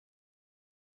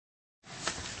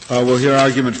We'll hear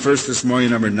argument first this morning,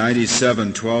 number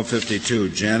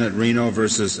 97-1252, Janet Reno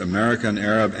versus American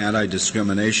Arab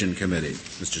Anti-Discrimination Committee.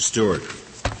 Mr. Stewart.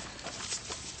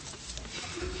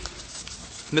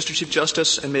 Mr. Chief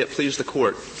Justice, and may it please the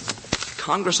Court,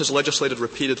 Congress has legislated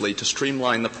repeatedly to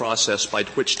streamline the process by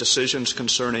which decisions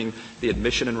concerning the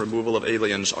admission and removal of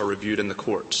aliens are reviewed in the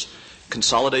courts.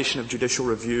 Consolidation of judicial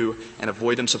review and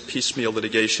avoidance of piecemeal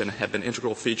litigation have been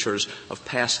integral features of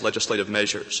past legislative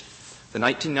measures. The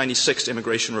 1996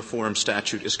 Immigration Reform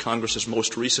Statute is Congress's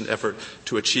most recent effort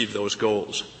to achieve those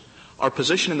goals. Our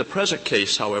position in the present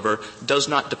case, however, does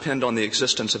not depend on the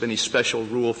existence of any special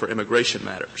rule for immigration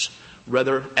matters.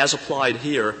 Rather, as applied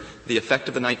here, the effect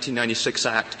of the 1996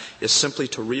 Act is simply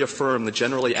to reaffirm the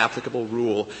generally applicable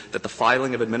rule that the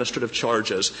filing of administrative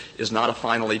charges is not a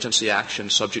final agency action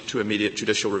subject to immediate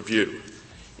judicial review.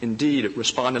 Indeed,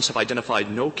 respondents have identified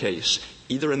no case,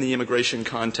 either in the immigration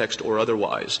context or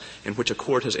otherwise, in which a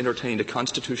court has entertained a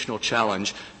constitutional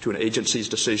challenge to an agency's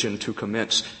decision to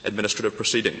commence administrative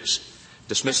proceedings.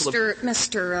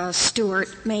 Mr.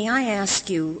 Stewart, may I ask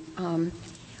you,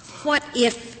 what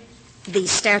if the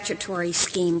statutory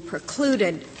scheme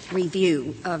precluded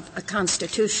review of a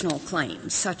constitutional claim,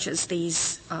 such as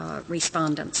these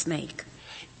respondents make?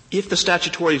 If the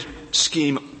statutory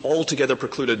scheme altogether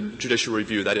precluded judicial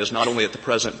review, that is, not only at the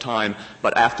present time,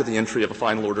 but after the entry of a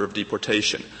final order of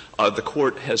deportation, the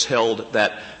Court has held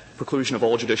that preclusion of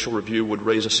all judicial review would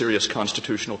raise a serious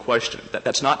constitutional question.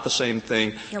 That's not the same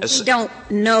thing as — We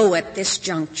don't know at this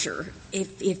juncture,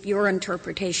 if your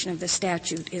interpretation of the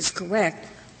statute is correct,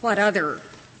 what other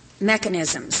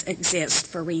mechanisms exist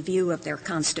for review of their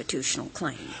constitutional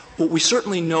claim. Well, we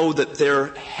certainly know that there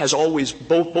has always,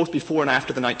 both before and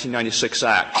after the 1996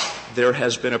 Act, there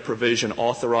has been a provision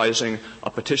authorizing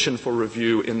a petition for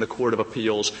review in the Court of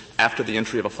Appeals after the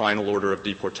entry of a final order of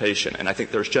deportation. And I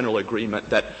think there's general agreement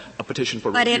that a petition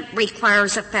for review — But it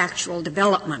requires a factual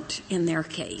development in their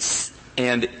case.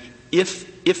 And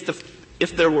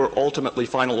if there were ultimately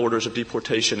final orders of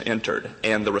deportation entered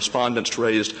and the respondents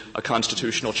raised a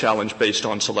constitutional challenge based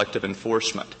on selective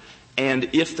enforcement, and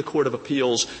if the Court of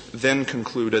Appeals then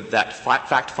concluded that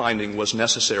fact-finding was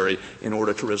necessary in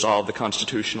order to resolve the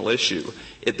constitutional issue,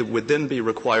 it would then be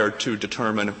required to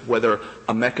determine whether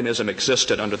a mechanism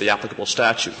existed under the applicable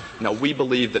statute. Now, we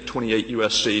believe that 28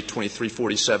 U.S.C.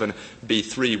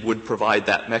 2347b3 would provide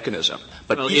that mechanism.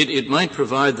 But it might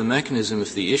provide the mechanism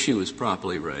if the issue is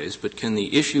properly raised, but can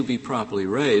the issue be properly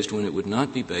raised when it would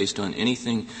not be based on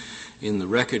anything in the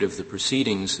record of the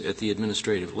proceedings at the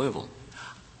administrative level?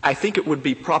 I think it would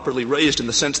be properly raised in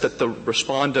the sense that the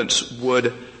respondents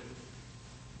would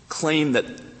claim that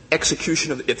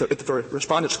execution of — if the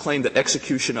respondents claim that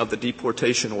execution of the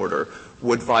deportation order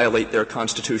would violate their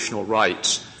constitutional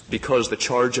rights because the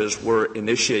charges were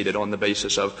initiated on the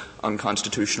basis of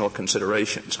unconstitutional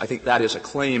considerations. I think that is a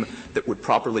claim that would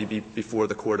properly be before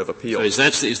the Court of Appeals.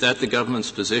 So is that the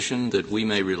government's position, that we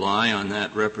may rely on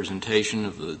that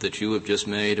representation that you have just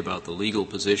made about the legal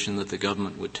position that the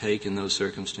government would take in those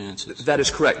circumstances? That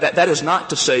is correct. That is not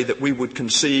to say that we would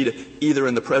concede either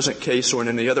in the present case or in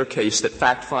any other case that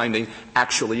fact-finding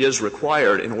actually is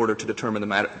required in order to determine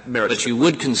the merits. But you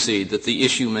would concede that the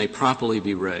issue may properly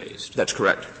be raised. That's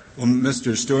correct. Well,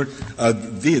 Mr. Stewart,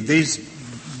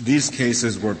 these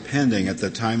cases were pending at the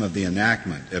time of the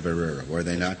enactment of ERIRA, were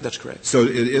they not? That's correct. So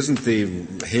isn't the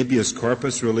habeas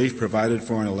corpus relief provided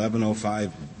for in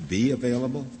 1105B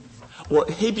available? Well,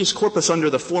 habeas corpus under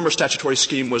the former statutory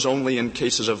scheme was only in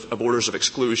cases of orders of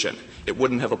exclusion. It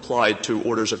wouldn't have applied to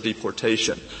orders of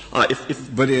deportation. Perhaps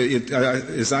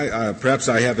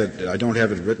I don't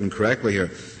have it written correctly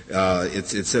here.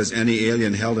 It says any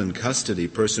alien held in custody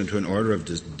pursuant to an order of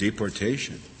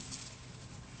deportation.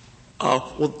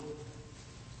 Well,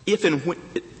 if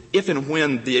and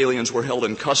when the aliens were held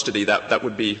in custody, that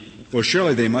would be. Well,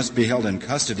 surely they must be held in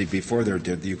custody before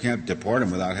you can't deport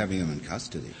them without having them in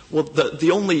custody. Well,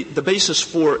 the basis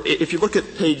for, if you look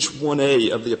at page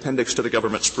 1A of the appendix to the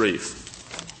government's brief,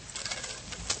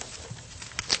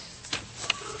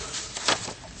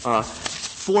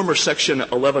 former section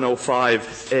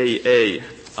 1105AA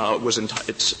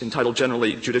it's entitled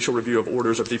generally Judicial Review of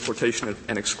Orders of Deportation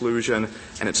and Exclusion,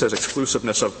 and it says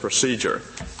exclusiveness of procedure.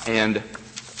 And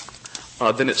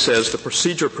then it says the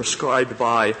procedure prescribed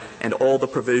by and all the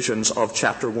provisions of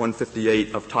Chapter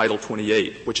 158 of Title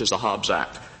 28, which is the Hobbs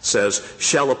Act, says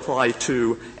shall apply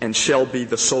to and shall be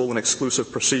the sole and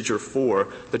exclusive procedure for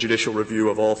the judicial review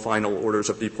of all final orders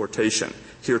of deportation,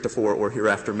 heretofore or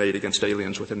hereafter made against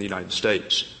aliens within the United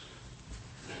States.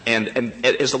 And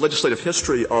as the legislative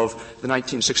history of the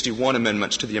 1961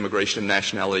 amendments to the Immigration and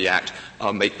Nationality Act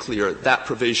make clear, that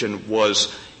provision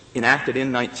was enacted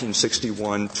in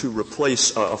 1961 to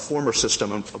replace a former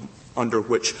system under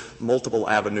which multiple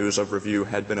avenues of review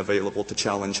had been available to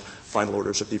challenge final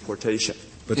orders of deportation.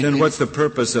 But then what's the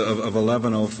purpose of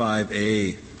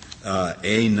 1105A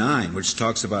A9, which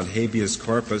talks about habeas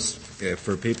corpus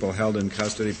for people held in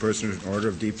custody pursuant to an order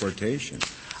of deportation?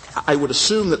 I would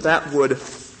assume that would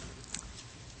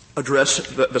address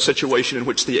the situation in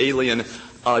which the alien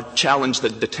challenged the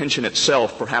detention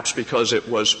itself, perhaps because it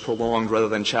was prolonged rather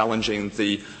than challenging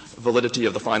the validity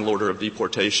of the final order of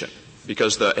deportation.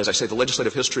 Because, as I say, the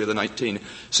legislative history of the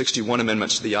 1961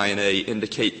 amendments to the INA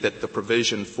indicate that the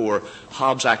provision for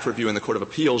Hobbs Act review in the Court of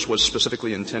Appeals was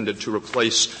specifically intended to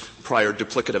replace prior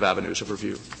duplicative avenues of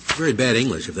review. Very bad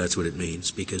English, if that's what it means,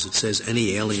 because it says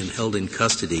any alien held in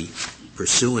custody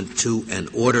pursuant to an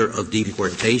order of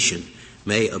deportation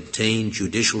may obtain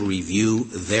judicial review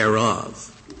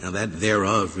thereof. Now, that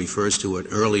thereof refers to an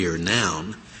earlier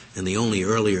noun, and the only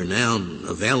earlier noun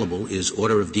available is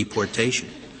order of deportation.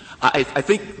 I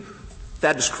think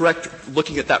that is correct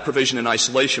looking at that provision in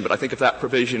isolation, but I think if that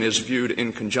provision is viewed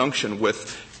in conjunction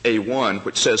with A1,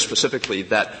 which says specifically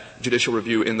that judicial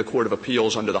review in the Court of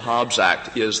Appeals under the Hobbs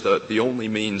Act is the only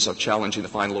means of challenging the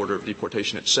final order of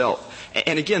deportation itself.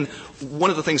 And again, one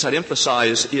of the things I'd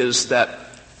emphasize is that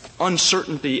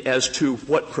uncertainty as to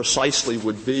what precisely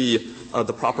would be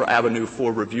the proper avenue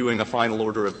for reviewing a final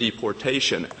order of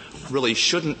deportation really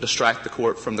shouldn't distract the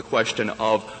Court from the question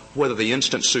of whether the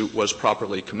instant suit was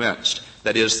properly commenced.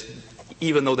 That is,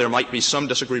 even though there might be some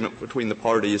disagreement between the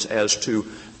parties as to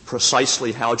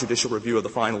precisely how judicial review of the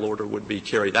final order would be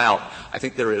carried out, I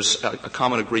think there is a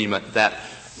common agreement that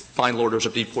final orders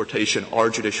of deportation are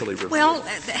judicially reviewed. Well,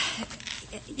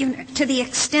 to the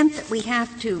extent that we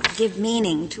have to give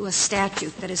meaning to a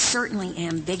statute that is certainly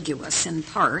ambiguous in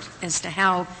part as to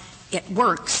how it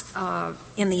works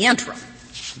in the interim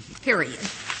period,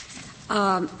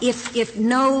 if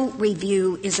no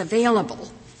review is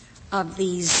available of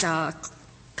these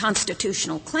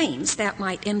constitutional claims, that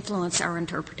might influence our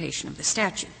interpretation of the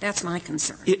statute. That's my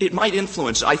concern. It might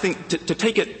influence. I think to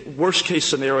take it worst-case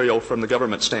scenario from the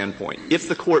government standpoint, if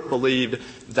the Court believed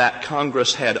that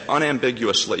Congress had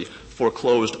unambiguously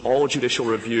foreclosed all judicial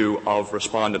review of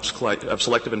respondents' of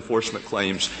selective enforcement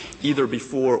claims either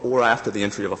before or after the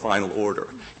entry of a final order,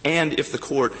 and if the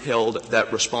Court held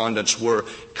that respondents were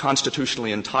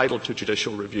constitutionally entitled to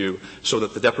judicial review so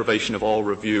that the deprivation of all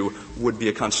review would be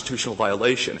a constitutional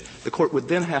violation, the Court would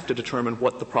then have to determine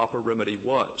what the proper remedy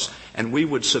was. And we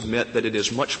would submit that it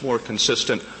is much more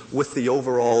consistent with the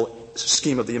overall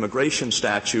scheme of the immigration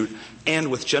statute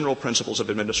and with general principles of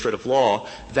administrative law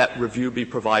that review be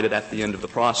provided at the end of the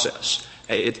process.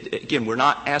 Again, we're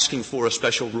not asking for a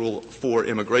special rule for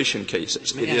immigration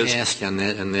cases. May I ask in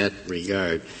that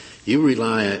regard, you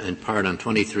rely in part on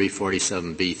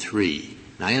 2347b3.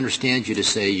 Now, I understand you to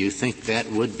say you think that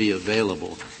would be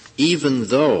available even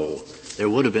though there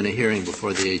would have been a hearing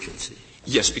before the agency.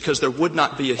 Yes, because there would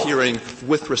not be a hearing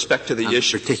with respect to the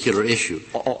issue. Particular issue.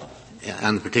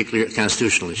 On the particular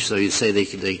constitutional issue. So you say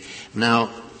they now,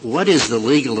 what is the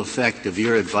legal effect of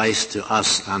your advice to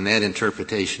us on that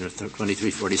interpretation of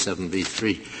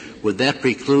 2347b3? Would that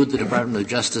preclude the Department of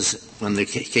Justice, when the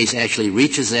case actually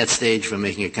reaches that stage, from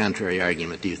making a contrary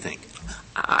argument, do you think?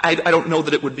 I don't know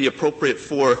that it would be appropriate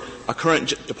for a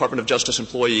current Department of Justice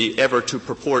employee ever to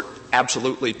purport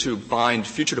absolutely to bind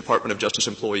future Department of Justice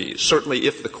employees. Certainly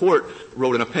if the Court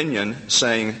wrote an opinion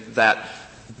saying that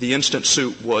the instant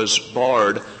suit was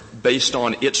barred based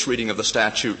on its reading of the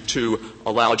statute to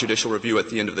allow judicial review at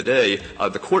the end of the day,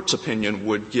 the Court's opinion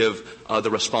would give the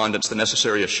respondents the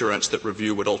necessary assurance that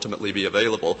review would ultimately be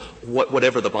available,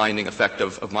 whatever the binding effect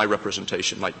of my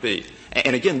representation might be.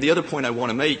 And again, the other point I want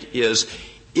to make is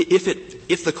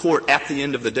if the Court at the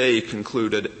end of the day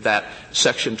concluded that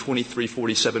Section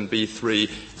 2347b3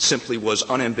 simply was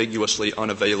unambiguously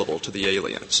unavailable to the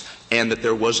aliens, and that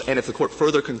and if the Court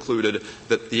further concluded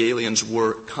that the aliens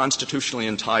were constitutionally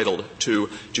entitled to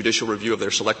judicial review of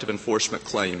their selective enforcement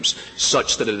claims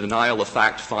such that a denial of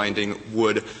fact-finding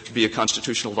would be a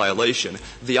constitutional violation,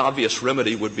 the obvious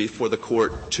remedy would be for the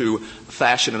Court to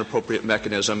fashion an appropriate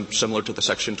mechanism similar to the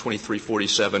Section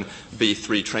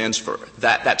 2347b3 transfer.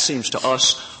 That seems to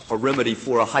us a remedy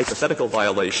for a hypothetical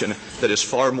violation that is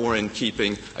far more in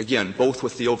keeping, again, both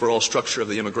with the overall structure of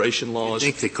the immigration laws. I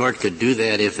think the Court could do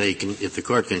that if the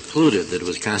Court concluded that it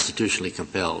was constitutionally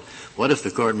compelled. What if the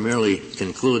Court merely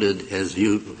concluded, as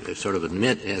you sort of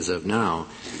admit as of now,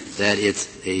 that it's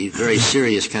a very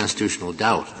serious constitutional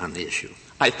doubt on the issue?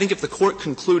 I think if the Court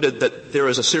concluded that there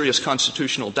is a serious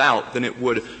constitutional doubt, then it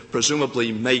would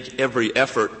presumably make every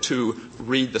effort to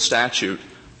read the statute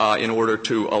in order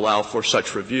to allow for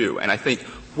such review. And I think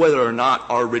whether or not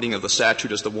our reading of the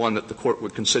statute is the one that the Court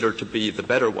would consider to be the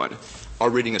better one, our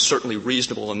reading is certainly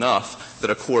reasonable enough that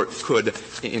a court could,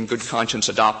 in good conscience,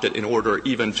 adopt it in order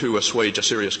even to assuage a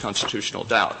serious constitutional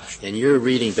doubt. And your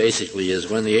reading basically is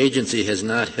when the agency has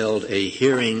not held a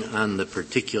hearing on the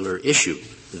particular issue,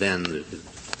 then the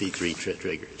B3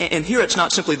 triggers. And here it's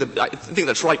not simply I think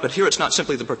that's right, but here it's not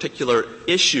simply the particular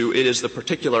issue, it is the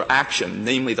particular action,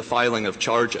 namely the filing of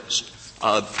charges.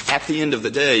 At the end of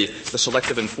the day, the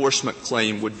selective enforcement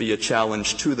claim would be a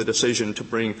challenge to the decision to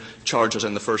bring charges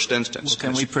in the first instance.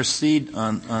 Well, can we proceed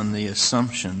on the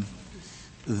assumption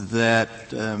that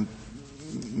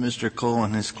Mr. Cole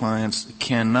and his clients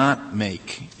cannot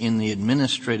make in the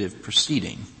administrative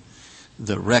proceeding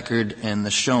the record and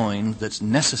the showing that's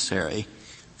necessary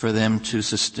for them to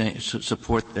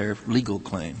support their legal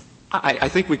claim? I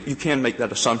think you can make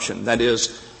that assumption. That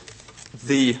is,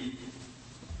 the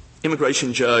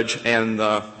immigration judge and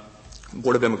the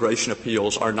Board of Immigration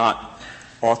Appeals are not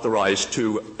authorized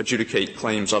to adjudicate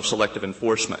claims of selective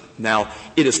enforcement. Now,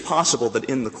 it is possible that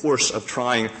in the course of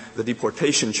trying the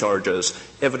deportation charges,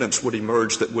 evidence would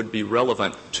emerge that would be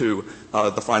relevant to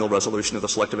the final resolution of the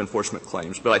selective enforcement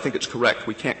claims. But I think it's correct.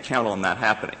 We can't count on that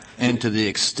happening. And to the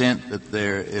extent that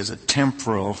there is a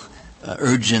temporal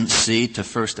urgency to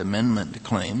First Amendment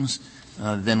claims,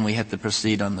 then we have to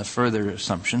proceed on the further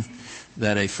assumption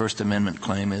that a First Amendment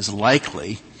claim is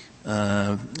likely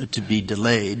to be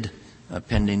delayed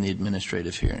pending the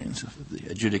administrative hearings, the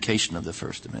adjudication of the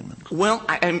First Amendment. Well,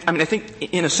 I mean, I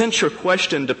think in a sense your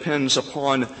question depends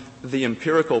upon the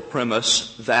empirical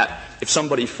premise that if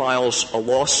somebody files a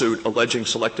lawsuit alleging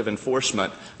selective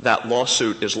enforcement, that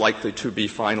lawsuit is likely to be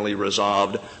finally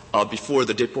resolved before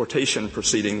the deportation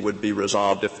proceeding would be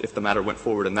resolved if the matter went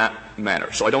forward in that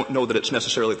manner. So I don't know that it's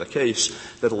necessarily the case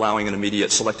that allowing an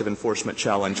immediate selective enforcement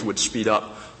challenge would speed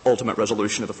up ultimate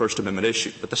resolution of the First Amendment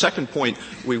issue. But the second point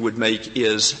we would make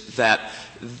is that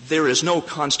there is no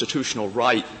constitutional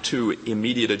right to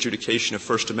immediate adjudication of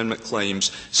First Amendment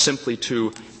claims simply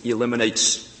to eliminate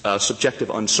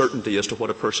subjective uncertainty as to what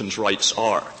a person's rights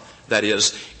are. That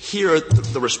is, here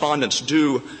the respondents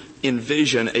do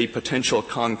envision a potential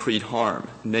concrete harm,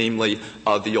 namely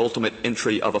the ultimate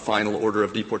entry of a final order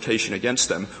of deportation against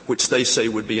them, which they say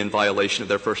would be in violation of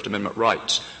their First Amendment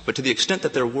rights. But to the extent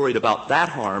that they're worried about that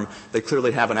harm, they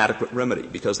clearly have an adequate remedy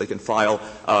because they can file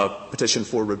a petition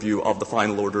for review of the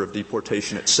final order of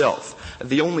deportation itself.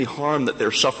 The only harm that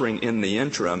they're suffering in the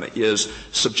interim is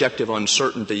subjective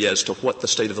uncertainty as to what the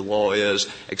state of the law is,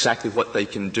 exactly what they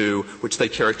can do, which they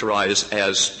characterize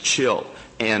as chill.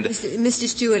 And Mr.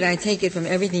 Stewart, I take it from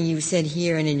everything you said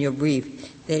here and in your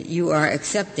brief that you are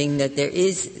accepting that there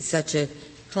is such a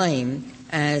claim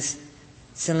as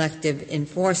selective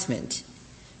enforcement,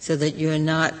 so that you're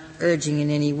not urging in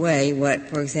any way what,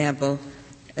 for example,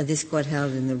 this Court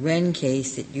held in the Wren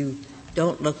case, that you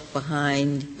don't look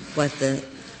behind what the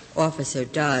officer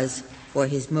does for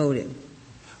his motive.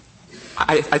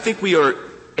 I think we are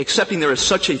accepting there is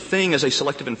such a thing as a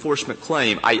selective enforcement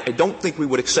claim. I don't think we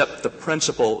would accept the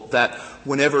principle that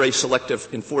whenever a selective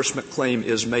enforcement claim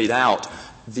is made out,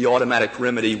 the automatic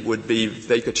remedy would be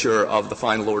vacature of the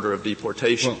final order of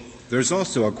deportation. Well, there's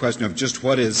also a question of just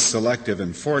what is selective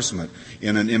enforcement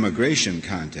in an immigration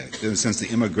context, since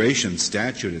the immigration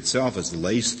statute itself is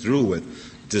laced through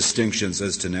with distinctions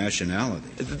as to nationality.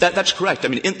 That's correct. I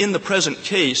mean, in the present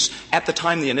case, at the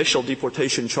time the initial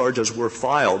deportation charges were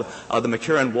filed, the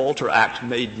McCarran-Walter Act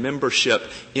made membership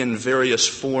in various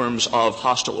forms of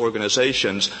hostile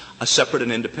organizations a separate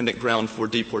and independent ground for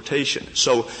deportation.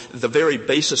 So the very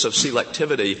basis of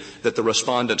selectivity that the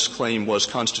respondents claim was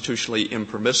constitutionally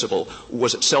impermissible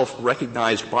was itself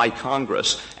recognized by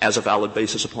Congress as a valid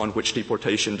basis upon which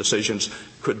deportation decisions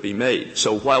could be made.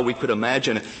 So while we could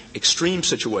imagine extreme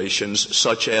situations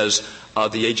such as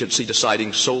the agency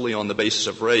deciding solely on the basis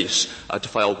of race to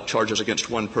file charges against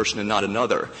one person and not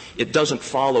another, it doesn't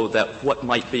follow that what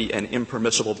might be an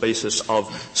impermissible basis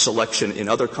of selection in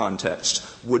other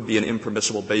contexts would be an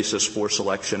impermissible basis for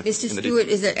selection. Mr. Stewart,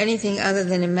 is there anything other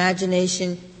than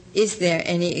imagination? Is there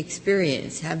any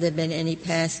experience? Have there been any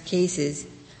past cases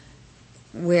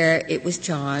where it was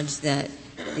charged that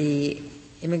the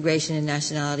Immigration and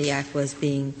Nationality Act was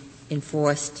being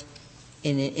enforced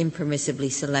in an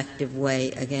impermissibly selective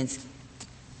way against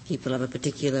people of a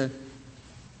particular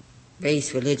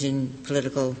race, religion,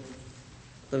 political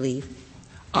belief?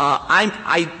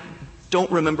 I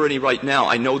don't remember any right now.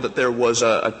 I know that there was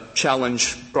a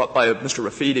challenge brought by Mr.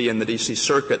 Rafidi in the D.C.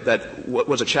 Circuit that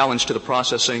was a challenge to the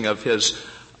processing of his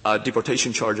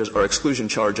deportation charges or exclusion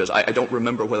charges. I don't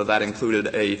remember whether that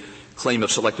included a claim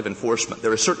of selective enforcement.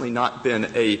 There has certainly not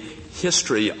been a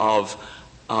history of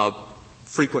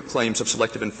frequent claims of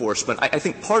selective enforcement. I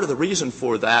think part of the reason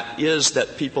for that is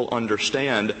that people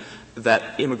understand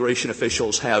that immigration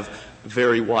officials have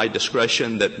very wide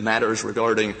discretion, that matters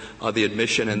regarding the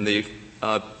admission and the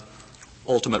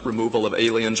ultimate removal of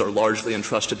aliens are largely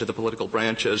entrusted to the political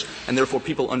branches, and therefore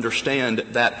people understand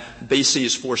that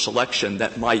bases for selection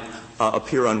that might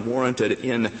appear unwarranted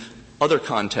in other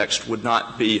contexts would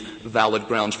not be valid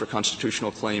grounds for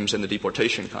constitutional claims in the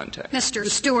deportation context. Mr.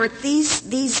 Stewart,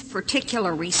 these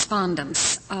particular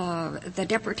respondents, the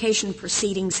deportation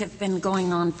proceedings have been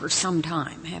going on for some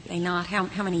time, have they not?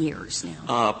 How many years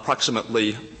now?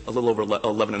 Approximately a little over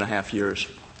 11 and a half years.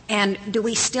 And do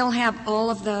we still have all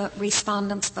of the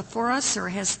respondents before us, or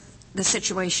has the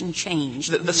situation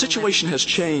changed? The situation has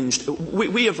changed.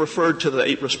 We have referred to the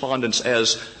 8 respondents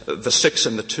as the 6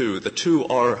 and the 2. The 2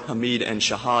 are Hamid and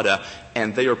Shahada,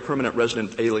 and they are permanent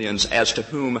resident aliens as to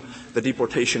whom the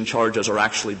deportation charges are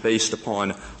actually based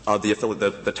upon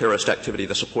the terrorist activity,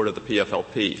 the support of the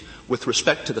PFLP. With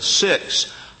respect to the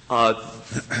 6,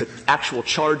 the actual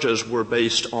charges were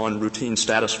based on routine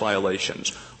status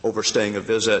violations, overstaying a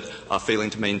visit, failing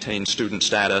to maintain student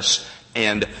status,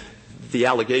 and the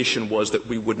allegation was that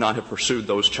we would not have pursued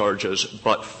those charges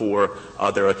but for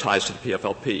their ties to the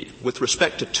PFLP. With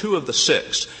respect to 2 of the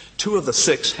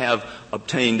 6 have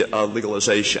obtained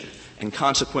legalization, and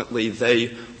consequently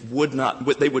they would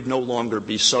no longer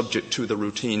be subject to the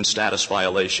routine status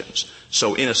violations.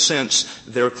 So in a sense,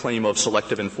 their claim of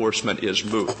selective enforcement is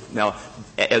moot. Now,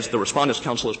 as the Respondents'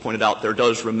 Council has pointed out, there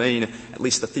does remain at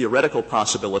least the theoretical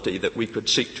possibility that we could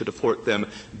seek to deport them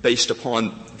based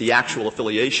upon the actual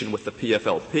affiliation with the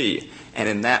PFLP. And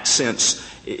in that sense,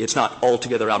 it's not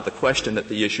altogether out of the question that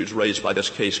the issues raised by this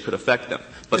case could affect them.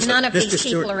 But none of these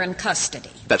people are in custody.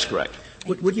 That's correct.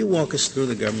 Would you walk us through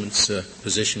the government's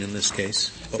position in this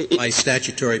case by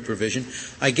statutory provision?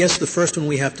 I guess the first one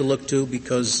we have to look to,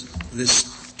 because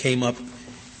this came up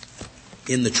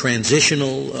in the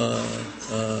transitional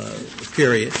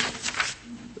period,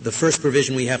 the first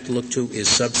provision we have to look to is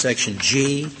subsection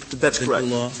G. That's correct.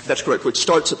 Law. That's correct, which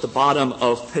starts at the bottom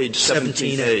of page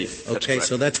 17A. Okay,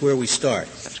 so that's where we start.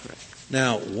 That's correct.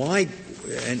 Now, why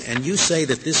 – and you say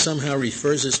that this somehow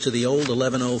refers us to the old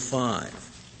 1105.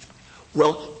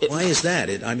 Well, why is that?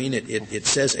 It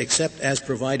says except as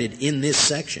provided in this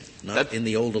section, not in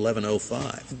the old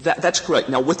 1105. That's correct.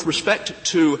 Now, with respect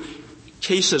to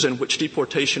cases in which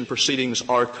deportation proceedings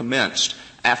are commenced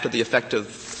after the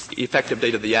effective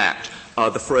date of the Act,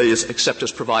 the phrase except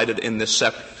as provided in this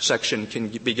section can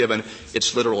be given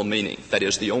its literal meaning. That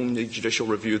is, the only judicial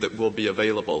review that will be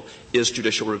available is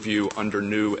judicial review under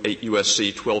new 8 U.S.C.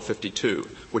 1252,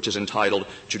 which is entitled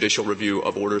Judicial Review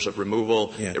of Orders of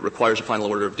Removal. Yeah. It requires a final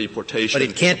order of deportation. But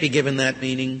it can't be given that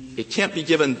meaning? It can't be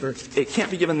given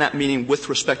that meaning with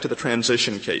respect to the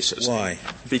transition cases. Why?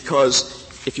 Because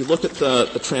if you look at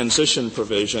the transition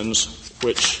provisions,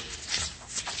 which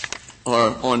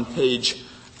are on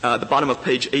the bottom of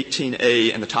page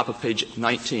 18A and the top of page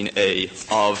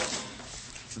 19A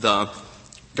of the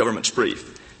government's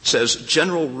brief, says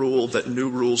general rule that new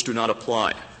rules do not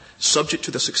apply, subject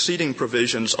to the succeeding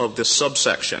provisions of this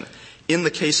subsection. In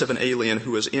the case of an alien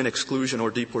who is in exclusion or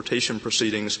deportation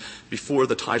proceedings before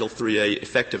the Title IIIA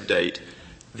effective date,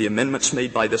 the amendments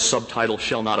made by this subtitle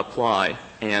shall not apply,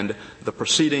 and the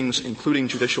proceedings, including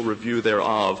judicial review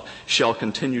thereof, shall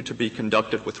continue to be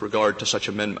conducted with regard to such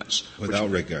amendments. Without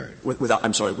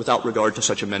regard to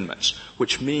such amendments,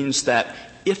 which means that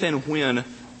if and when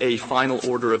a final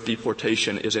order of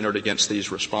deportation is entered against these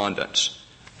respondents,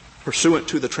 pursuant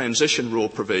to the transition rule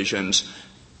provisions,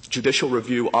 judicial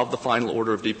review of the final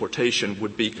order of deportation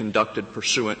would be conducted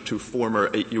pursuant to former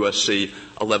 8 U.S.C.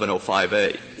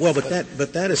 1105A. Well, but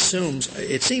that assumes,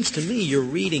 it seems to me you're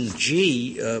reading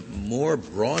G more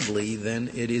broadly than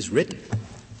it is written,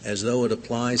 as though it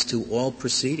applies to all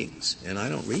proceedings. And I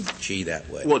don't read G that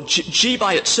way. Well, G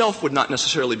by itself would not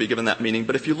necessarily be given that meaning,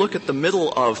 but if you look at the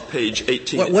middle of page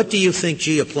 18... What do you think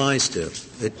G applies to?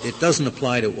 It doesn't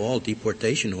apply to all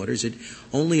deportation orders. It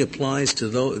only applies to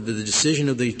the decision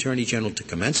of the Attorney General to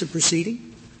commence a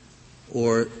proceeding,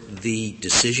 or the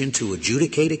decision to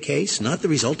adjudicate a case, not the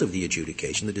result of the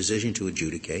adjudication, the decision to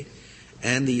adjudicate,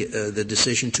 and the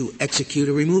decision to execute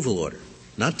a removal order.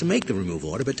 Not to make the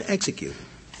removal order, but to execute.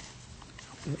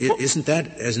 Isn't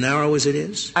that as narrow as it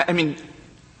is? I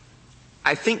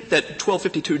think that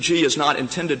 1252G is not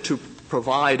intended to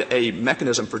provide a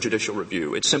mechanism for judicial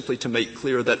review. It's simply to make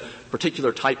clear that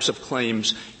particular types of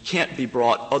claims can't be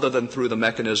brought other than through the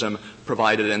mechanism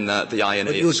provided in the INA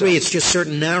But you itself. agree it's just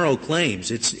certain narrow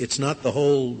claims. It's not the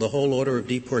whole order of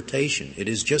deportation. It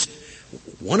is just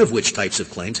one of which types of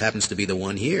claims happens to be the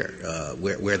one here,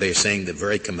 where they're saying the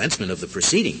very commencement of the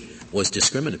proceeding was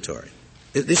discriminatory.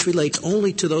 This relates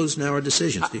only to those narrow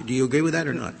decisions. Do you agree with that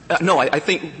or not? No, I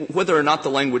think whether or not the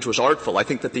language was artful, I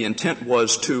think that the intent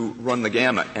was to run the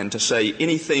gamut and to say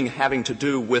anything having to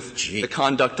do with the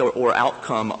conduct or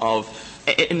outcome of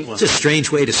it's a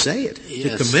strange way to say it.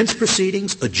 Yes. To commence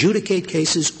proceedings, adjudicate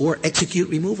cases, or execute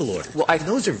removal orders. Well,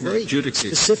 those are very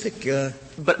specific.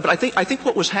 But I think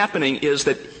what was happening is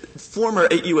that former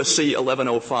 8 U.S.C.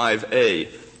 1105A,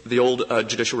 the old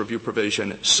judicial review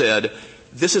provision, said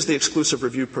this is the exclusive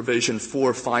review provision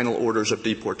for final orders of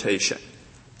deportation.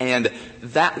 And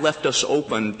that left us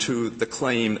open to the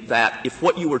claim that if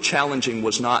what you were challenging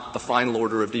was not the final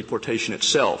order of deportation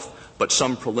itself, but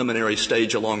some preliminary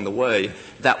stage along the way,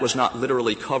 that was not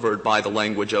literally covered by the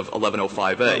language of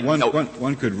 1105A.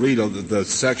 One could read the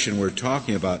section we're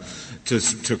talking about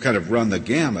to kind of run the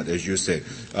gamut, as you say,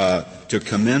 to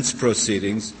commence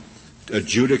proceedings,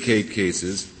 adjudicate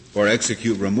cases, or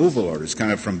execute removal orders,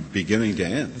 kind of from beginning to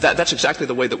end. That's exactly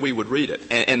the way that we would read it.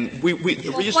 And the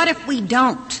reason. What if we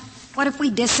don't? What if we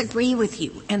disagree with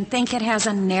you and think it has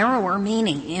a narrower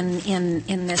meaning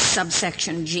in this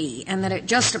subsection G, and that it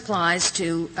just applies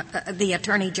to the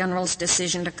Attorney General's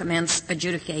decision to commence,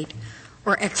 adjudicate,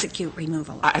 or execute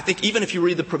removal? I think even if you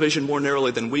read the provision more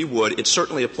narrowly than we would, it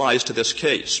certainly applies to this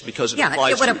case because it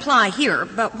applies. It would apply here,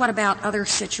 but what about other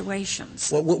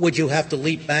situations? Well, would you have to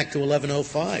leap back to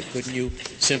 1105? Couldn't you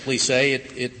simply say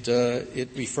it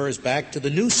refers back to the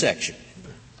new section?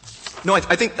 No,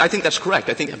 I think that's correct.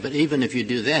 I think. Yeah, but even if you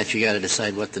do that, you got to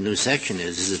decide what the new section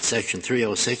is. Is it Section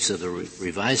 306 of the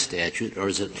revised statute, or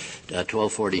is it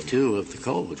 1242 of the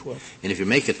Code? 12. And if you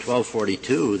make it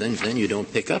 1242, then you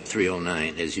don't pick up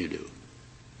 309 as you do.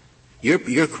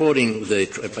 You're quoting the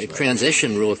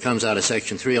transition rule comes out of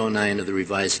Section 309 of the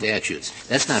revised statutes.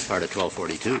 That's not part of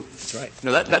 1242. That's right.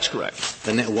 No, that's correct.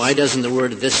 Then why doesn't the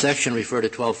word this section refer to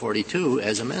 1242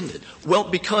 as amended? Well,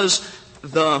 because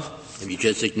if you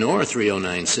just ignore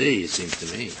 309C, it seems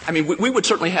to me. I mean, we would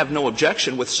certainly have no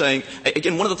objection with saying,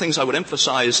 again, one of the things I would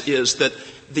emphasize is that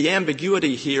the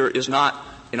ambiguity here is not,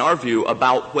 in our view,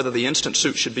 about whether the instant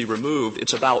suit should be removed.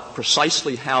 It's about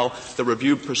precisely how the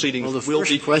review proceedings will be. Well,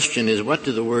 the first question is, what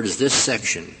do the words this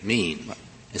section mean?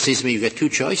 It seems to me you've got two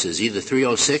choices, either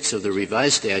 306 of the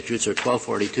revised statutes or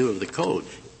 1242 of the Code.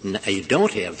 You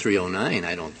don't have 309,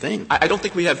 I don't think. I don't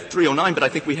think we have 309, but I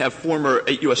think we have former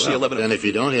 8 U.S.C. 11. Then if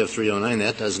you don't have 309,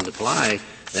 that doesn't apply.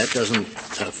 That doesn't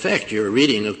affect your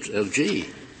reading of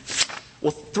G. Well,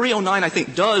 309, I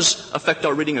think, does affect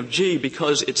our reading of G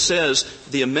because it says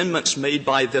the amendments made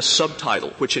by this subtitle,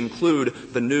 which include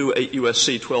the new 8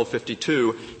 U.S.C.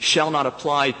 1252, shall not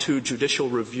apply to judicial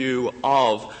review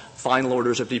of final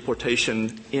orders of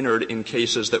deportation entered in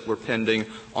cases that were pending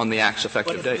on the Act's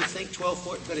effective date.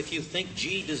 But if you think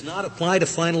G does not apply to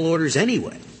final orders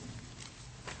anyway,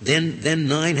 then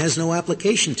 9 has no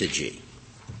application to G.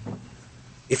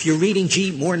 If you're reading G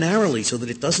more narrowly so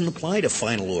that it doesn't apply to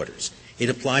final orders, it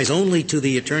applies only to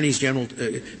the Attorney General's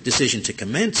decision to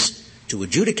commence, to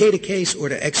adjudicate a case, or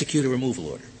to execute a removal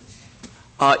order.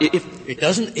 It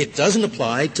doesn't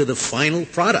apply to the final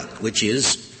product, which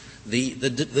is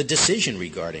the decision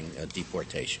regarding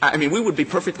deportation. I mean, we would be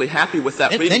perfectly happy with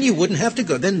that reading. Then you wouldn't have to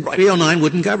go. Then right. 309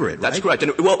 wouldn't cover it, That's right? correct.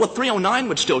 And, well, 309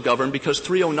 would still govern because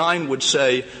 309 would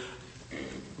say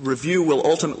review will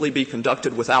ultimately be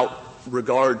conducted without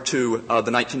regard to the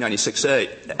 1996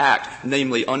 Act,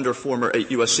 namely under former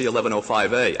 8 U.S.C.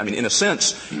 1105A. I mean, in a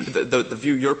sense, the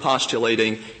view you're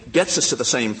postulating gets us to the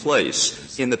same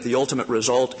place in that the ultimate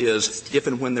result is if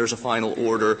and when there's a final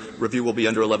order, review will be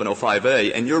under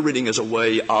 1105A. And your reading is a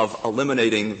way of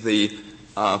eliminating the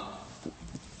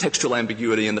textual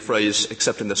ambiguity in the phrase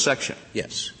except in this section.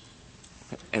 Yes.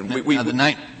 And now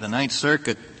the Ninth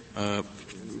Circuit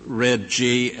read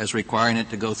G as requiring it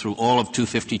to go through all of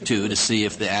 252 to see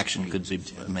if the action could be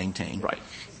maintained. Right.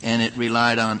 And it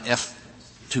relied on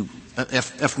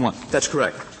F1. That's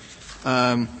correct.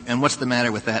 And what's the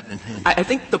matter with that? I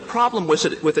think the problem with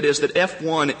it is that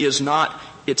F1 is not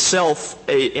itself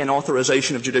an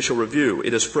authorization of judicial review.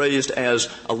 It is phrased as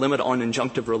a limit on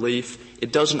injunctive relief.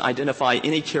 It doesn't identify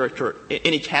any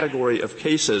category of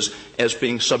cases as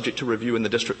being subject to review in the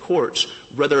district courts.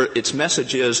 Rather, its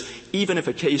message is even if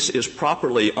a case is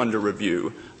properly under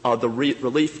review, the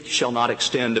relief shall not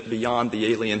extend beyond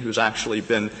the alien who's actually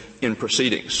been in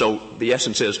proceedings. So the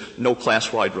essence is no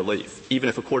class-wide relief. Even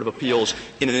if a court of appeals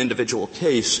in an individual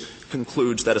case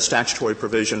concludes that a statutory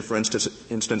provision, for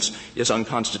instance, is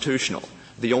unconstitutional,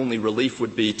 the only relief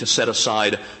would be to set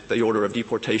aside the order of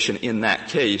deportation in that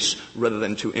case rather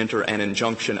than to enter an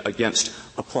injunction against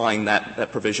applying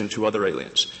that provision to other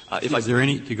aliens.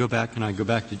 Can I go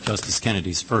back to Justice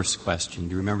Kennedy's first question?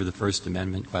 Do you remember the First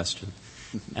Amendment question?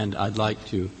 And I'd like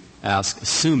to ask,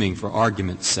 assuming for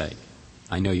argument's sake,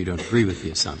 I know you don't agree with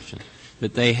the assumption,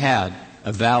 that they had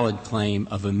a valid claim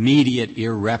of immediate,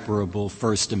 irreparable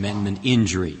First Amendment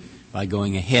injury by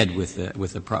going ahead with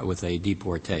a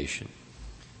deportation.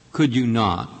 Could you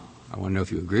not, I want to know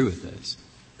if you agree with this,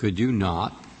 could you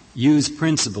not use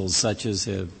principles such as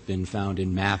have been found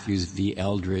in Matthews v.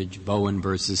 Eldridge, Bowen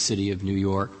versus City of New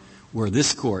York, where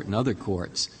this court and other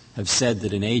courts have said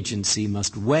that an agency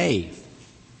must waive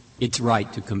its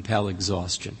right to compel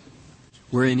exhaustion,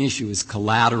 where an issue is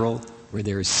collateral, where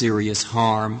there is serious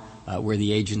harm, where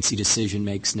the agency decision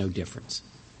makes no difference?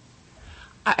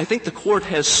 I think the Court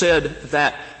has said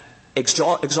that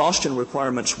exhaustion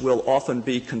requirements will often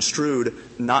be construed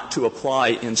not to apply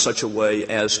in such a way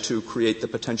as to create the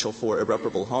potential for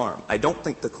irreparable harm. I don't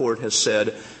think the Court has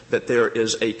said that there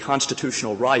is a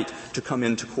constitutional right to come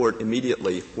into court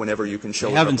immediately whenever you can show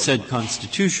They haven't said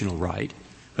constitutional right,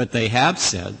 but they have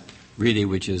said, really,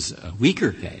 which is a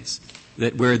weaker case,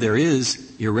 that where there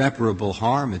is irreparable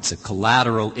harm, it's a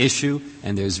collateral issue,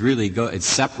 and there's really it's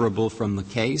separable from the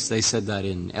case. They said that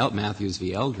in Matthews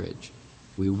v. Eldridge.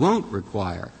 We won't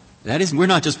require. That is, we're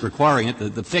not just requiring it.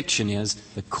 The fiction is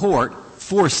the court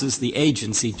forces the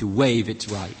agency to waive its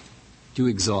right to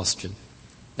exhaustion.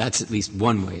 That's at least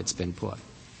one way it's been put.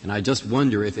 And I just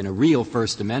wonder if in a real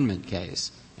First Amendment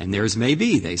case, and theirs may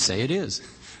be, they say it is,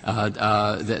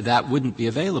 that wouldn't be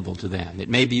available to them. It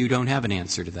may be you don't have an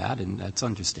answer to that, and that's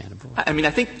understandable. I mean,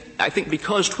 I think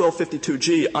because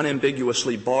 1252G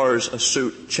unambiguously bars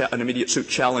an immediate suit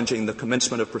challenging the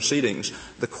commencement of proceedings,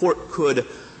 the Court could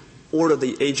order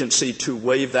the agency to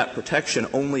waive that protection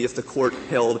only if the Court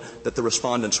held that the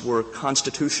respondents were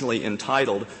constitutionally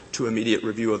entitled to immediate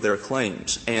review of their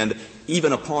claims. And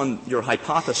even upon your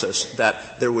hypothesis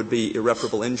that there would be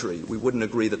irreparable injury, we wouldn't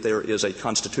agree that there is a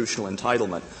constitutional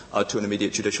entitlement to an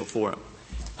immediate judicial forum.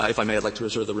 If I may, I'd like to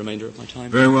reserve the remainder of my time.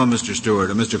 Very well, Mr. Stewart.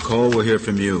 Mr. Cole, we'll hear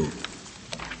from you.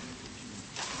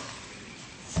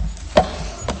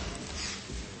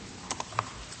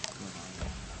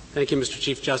 Thank you, Mr.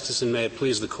 Chief Justice, and may it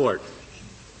please the Court.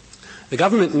 The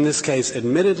government in this case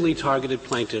admittedly targeted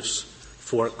plaintiffs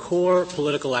for core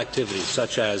political activities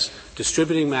such as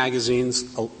distributing magazines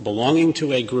belonging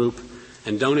to a group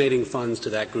and donating funds to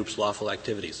that group's lawful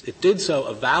activities. It did so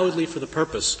avowedly for the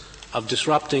purpose of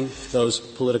disrupting those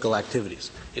political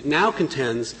activities. It now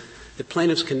contends that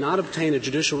plaintiffs cannot obtain a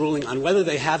judicial ruling on whether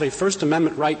they have a First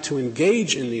Amendment right to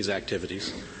engage in these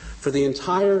activities for the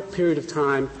entire period of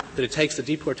time that it takes the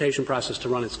deportation process to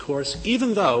run its course,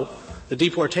 even though the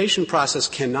deportation process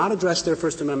cannot address their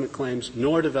First Amendment claims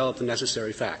nor develop the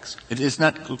necessary facts. It is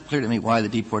not clear to me why the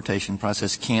deportation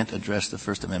process can't address the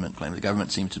First Amendment claim. The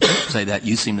government seems to say that.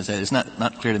 You seem to say it's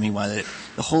not clear to me why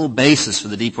the whole basis for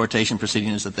the deportation proceeding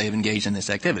is that they've engaged in this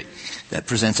activity. That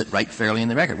presents it right fairly in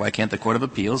the record. Why can't the Court of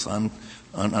Appeals on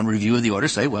review of the order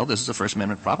say, well, this is a First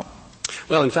Amendment problem?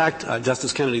 Well, in fact,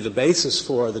 Justice Kennedy, the basis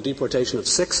for the deportation of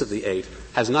 6 of the 8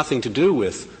 has nothing to do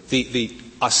with the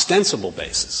ostensible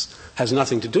basis has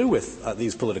nothing to do with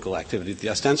these political activities. The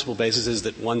ostensible basis is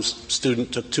that one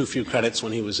student took too few credits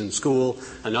when he was in school,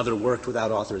 another worked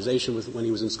without authorization when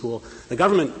he was in school. The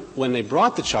government, when they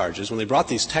brought the charges, when they brought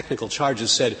these technical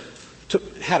charges,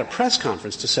 had a press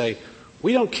conference to say,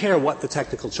 we don't care what the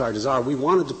technical charges are. We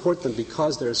want to deport them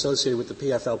because they're associated with the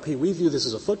PFLP. We view this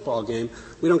as a football game.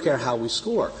 We don't care how we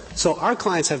score. So our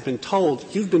clients have been told,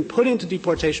 you've been put into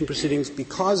deportation proceedings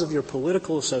because of your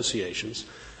political associations.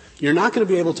 You're not going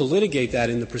to be able to litigate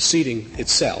that in the proceeding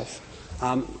itself.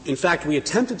 In fact, we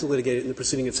attempted to litigate it in the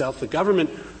proceeding itself. The government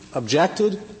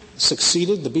objected,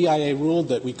 succeeded. The BIA ruled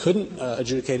that we couldn't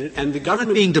adjudicate it. And the government —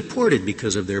 Not being deported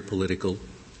because of their political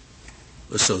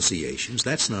associations.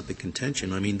 That's not the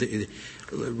contention. I mean,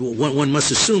 one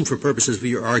must assume for purposes of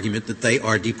your argument that they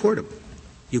are deportable.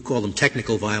 You call them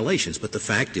technical violations, but the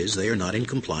fact is they are not in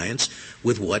compliance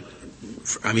with what —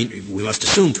 we must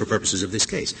assume for purposes of this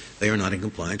case they are not in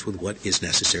compliance with what is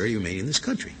necessary to remain in this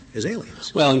country as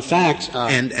aliens. Well, in fact —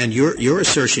 And your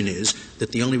assertion is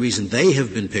that the only reason they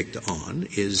have been picked on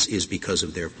is because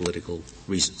of their political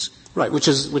reasons. Right, which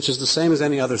is the same as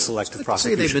any other selective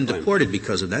prosecution. Say they've been claim. deported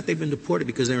because of that. They've been deported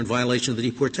because they're in violation of the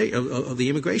of the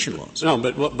immigration laws. No,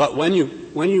 but when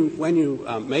you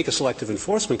make a selective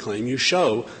enforcement claim, you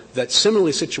show that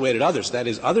similarly situated others, that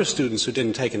is, other students who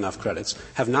didn't take enough credits,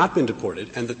 have not been deported,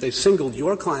 and that they singled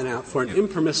your client out for an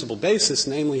impermissible basis,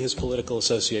 namely his political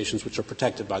associations, which are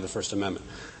protected by the First Amendment.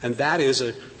 And that is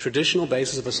a traditional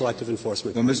basis of a selective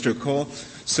enforcement claim. Well, Mr. Cole,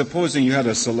 supposing you had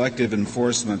a selective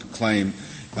enforcement claim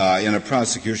in a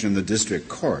prosecution in the district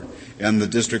court, and the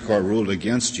district court ruled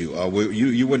against you,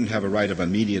 you wouldn't have a right of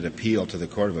immediate appeal to the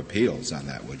Court of Appeals on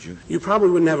that, would you? You probably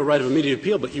wouldn't have a right of immediate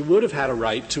appeal, but you would have had a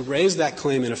right to raise that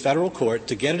claim in a federal court,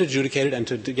 to get it adjudicated, and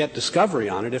to get discovery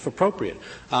on it if appropriate.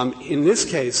 In this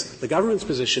case, the government's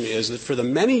position is that for the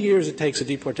many years it takes a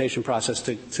deportation process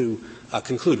to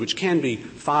conclude, which can be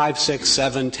 5, 6,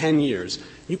 7, 10 years,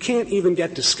 you can't even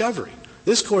get discovery.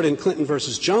 This Court in Clinton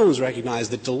versus Jones recognized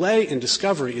that delay in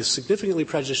discovery is significantly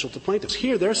prejudicial to plaintiffs.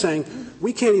 Here they're saying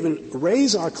we can't even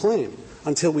raise our claim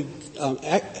until we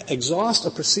exhaust a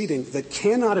proceeding that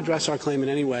cannot address our claim in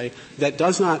any way, that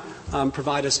does not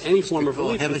provide us any form of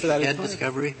relief. Haven't you had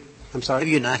discovery? I'm sorry? Have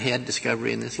you not had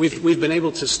discovery in this case? We've been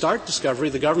able to start discovery.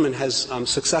 The government has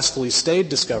successfully stayed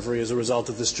discovery as a result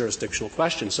of this jurisdictional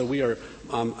question. So we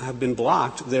have been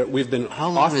blocked. We've been How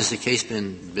long has the case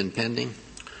been pending?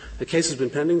 The case has been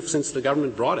pending since the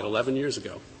government brought it 11 years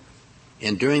ago.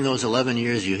 And during those 11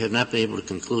 years, you have not been able to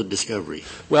conclude discovery?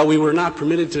 Well, we were not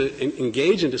permitted to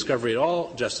engage in discovery at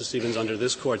all, Justice Stevens, under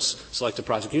this Court's selective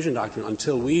prosecution doctrine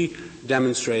until we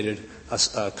demonstrated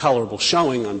a colorable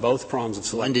showing on both prongs of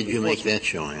selective When did you make that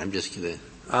showing? I'm just curious.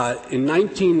 In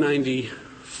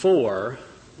 1994,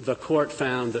 the Court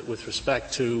found that with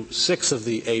respect to 6 of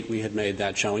the 8 we had made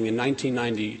that showing. In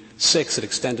 1996, it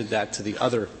extended that to the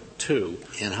other 2.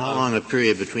 And how long a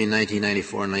period between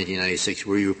 1994 and 1996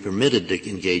 were you permitted to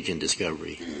engage in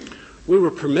discovery? We were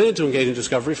permitted to engage in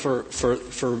discovery for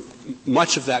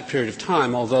much of that period of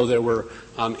time, although there were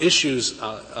issues.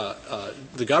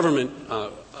 The government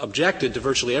objected to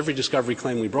virtually every discovery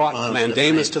claim we brought.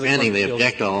 Mandamus to the Court of Appeals. They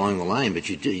object all along the line, but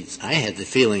I had the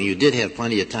feeling you did have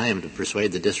plenty of time to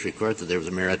persuade the district court that there was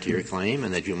a merit to your claim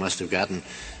and that you must have gotten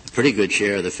a pretty good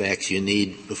share of the facts you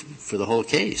need for the whole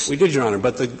case. We did, Your Honor,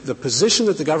 but the position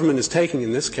that the government is taking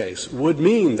in this case would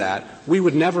mean that we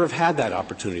would never have had that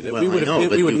opportunity. That well, we would I know, have,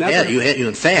 but we would never. You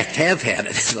in fact have had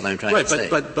it. Is what I'm trying to say.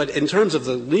 But in terms of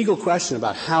the legal question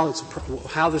about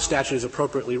how the statute is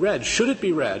appropriately read, should it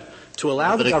be read to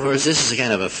allow the government? But of course, this is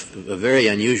kind of a very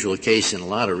unusual case in a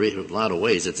lot of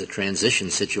ways. It's a transition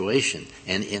situation,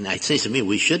 and it seems to me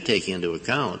we should take into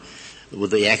account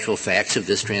with the actual facts of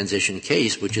this transition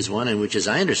case, which is one in which, as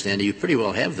I understand it, you pretty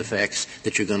well have the facts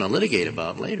that you're going to litigate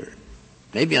about later.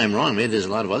 Maybe I'm wrong. Maybe there's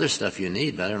a lot of other stuff you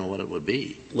need, but I don't know what it would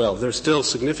be. Well, there's still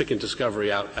significant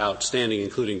discovery outstanding,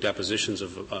 including depositions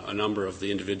of a number of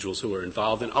the individuals who were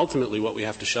involved. And ultimately what we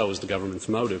have to show is the government's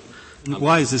motive.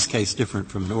 Why is this case different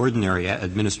from an ordinary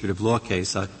administrative law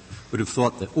case? I would have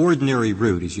thought the ordinary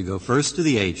route is you go first to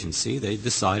the agency, they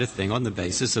decide a thing on the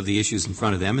basis of the issues in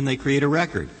front of them, and they create a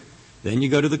record. Then you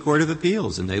go to the Court of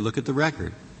Appeals, and they look at the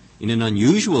record. In an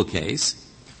unusual case,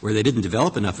 where they didn't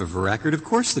develop enough of a record, of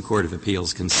course the Court of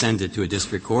Appeals can send it to a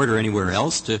district court or anywhere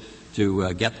else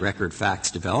to get record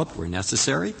facts developed where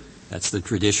necessary. That's the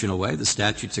traditional way. The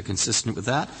statutes are consistent with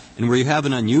that. And where you have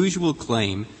an unusual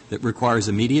claim that requires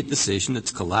immediate decision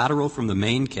that's collateral from the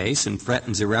main case and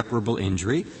threatens irreparable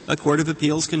injury, a Court of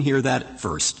Appeals can hear that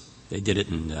first. They did it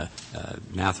in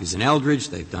Matthews and Eldridge.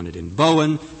 They've done it in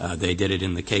Bowen. They did it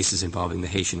in the cases involving the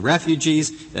Haitian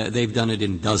refugees. They've done it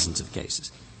in dozens of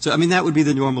cases. So, I mean, that would be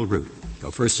the normal route.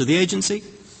 Go first to the agency.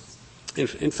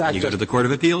 In fact, you go to the Court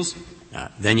of Appeals.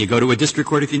 Then you go to a district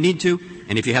court if you need to.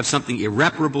 And if you have something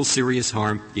irreparable, serious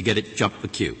harm, you get it jump the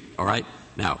queue. All right?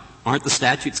 Now, aren't the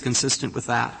statutes consistent with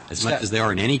that as much as they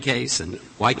are in any case? And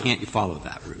why can't you follow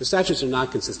that route? The statutes are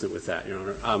not consistent with that,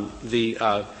 Your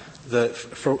Honor.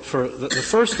 The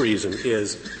first reason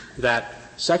is that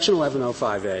Section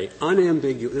 1105A,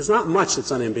 unambiguous, there's not much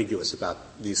that's unambiguous about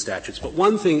these statutes, but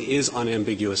one thing is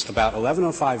unambiguous about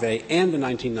 1105A and the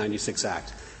 1996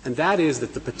 Act, and that is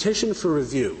that the petition for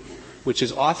review, which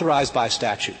is authorized by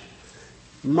statute,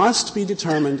 must be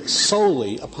determined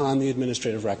solely upon the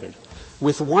administrative record,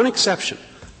 with one exception.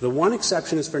 The one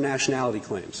exception is for nationality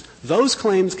claims. Those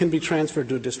claims can be transferred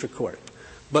to a district court.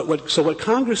 But what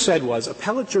Congress said was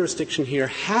appellate jurisdiction here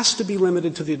has to be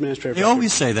limited to the administrative record. They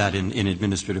always say that in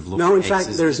administrative law No, in cases.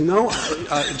 fact, there's no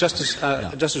Justice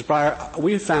Breyer,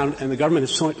 we have found, and the government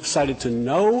has cited to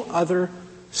no other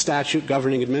statute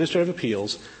governing administrative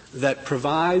appeals, that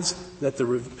provides that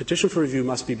the petition for review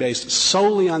must be based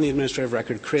solely on the administrative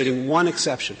record, creating one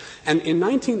exception. And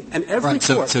every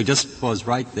court. So just pause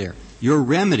right there. Your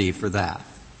remedy for that,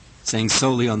 saying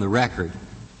solely on the record,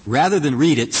 rather than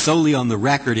read it solely on the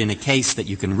record in a case that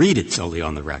you can read it solely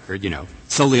on the record,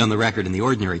 solely on the record in the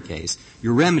ordinary case,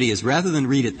 your remedy is rather than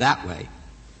read it that way,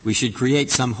 we should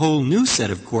create some whole new set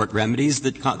of court remedies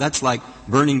that's like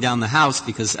burning down the house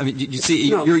because, you see,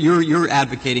 you're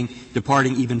advocating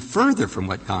departing even further from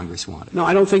what Congress wanted. No,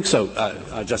 I don't think so,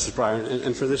 Justice Breyer,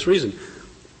 and for this reason.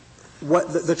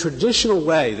 What the traditional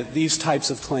way that these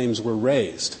types of claims were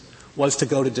raised was to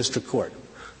go to district court.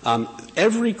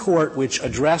 Every court which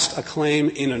addressed a claim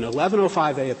in an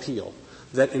 1105A appeal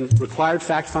that required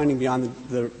fact-finding beyond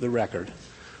the record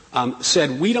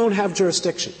said, we don't have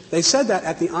jurisdiction. They said that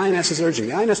at the INS's urging.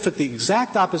 The INS took the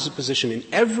exact opposite position in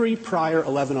every prior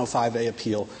 1105A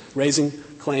appeal raising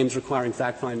claims requiring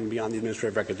fact-finding beyond the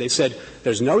administrative record. They said,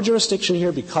 there's no jurisdiction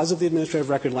here because of the administrative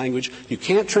record language. You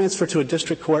can't transfer to a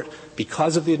district court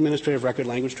because of the administrative record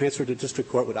language. Transfer to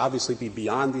district court would obviously be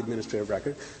beyond the administrative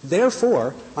record.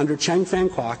 Therefore, under Cheng Fan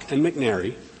Kwok and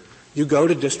McNary, you go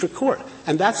to district court.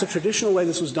 And that's the traditional way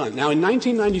this was done. Now, in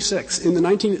 1996, in the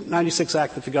 1996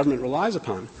 Act that the government relies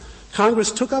upon,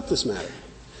 Congress took up this matter.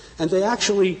 And they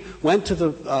actually went to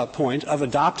the point of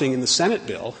adopting in the Senate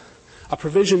bill a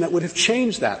provision that would have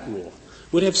changed that rule,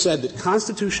 would have said that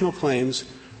constitutional claims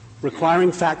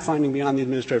requiring fact-finding beyond the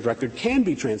administrative record can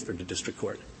be transferred to district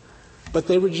court. But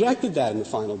they rejected that in the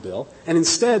final bill, and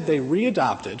instead they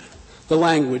readopted the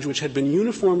language which had been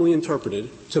uniformly interpreted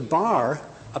to bar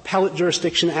appellate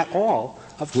jurisdiction at all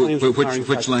of claims requiring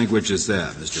Which language is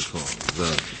that, Mr. Cole?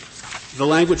 The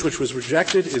language which was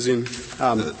rejected is in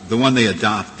the one they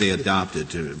adopted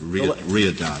to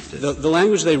readopt it. The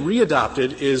language they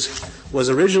readopted was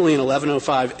originally in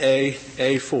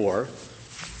 1105A.4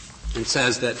 and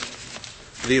says that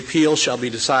the appeal shall be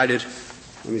decided.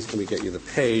 Let me get you the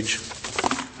page.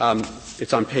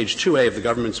 It's on page 2A of the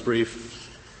government's brief.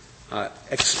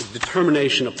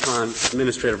 Determination upon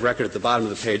administrative record at the bottom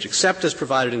of the page, except as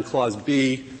provided in Clause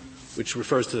B, which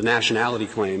refers to the nationality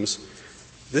claims.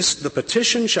 The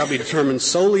petition shall be determined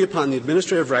solely upon the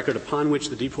administrative record upon which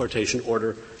the deportation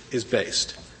order is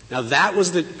based. Now, that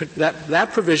was that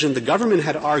provision the government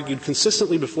had argued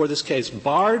consistently before this case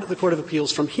barred the Court of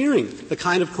Appeals from hearing the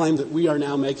kind of claim that we are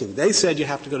now making. They said you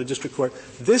have to go to district court.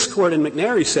 This Court in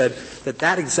McNary said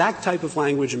that exact type of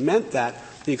language meant that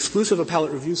the exclusive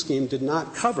appellate review scheme did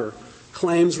not cover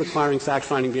claims requiring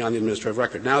fact-finding beyond the administrative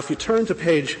record. Now, if you turn to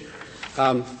page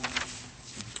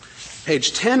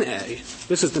 10A,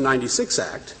 this is the 96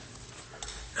 Act,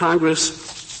 Congress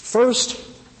first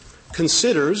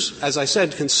considers, as I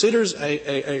said,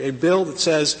 a bill that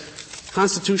says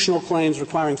constitutional claims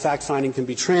requiring fact-finding can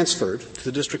be transferred to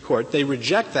the district court. They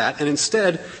reject that, and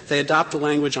instead they adopt the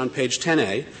language on page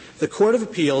 10A. The Court of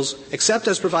Appeals, except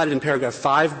as provided in paragraph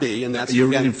 5B, and that's You're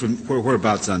reading from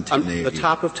whereabouts on 10A? The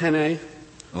top of 10A,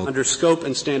 under scope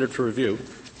and standard for review,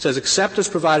 says except as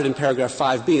provided in paragraph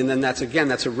 5B, and then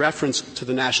that's a reference to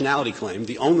the nationality claim,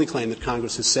 the only claim that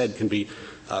Congress has said can be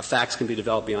facts can be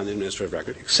developed beyond the administrative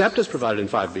record. Except as provided in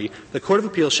 5B, the Court of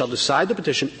Appeals shall decide the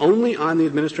petition only on the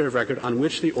administrative record on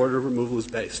which the order of removal is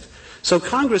based. So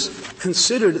Congress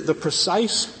considered the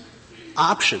precise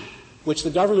option which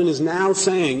the government is now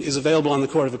saying is available on the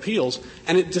Court of Appeals,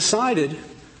 and it decided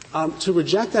to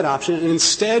reject that option and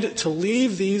instead to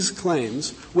leave these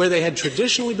claims where they had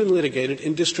traditionally been litigated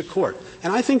in district court.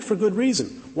 And I think for good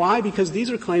reason. Why? Because these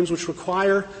are claims which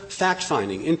require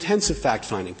fact-finding, intensive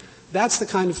fact-finding. That's the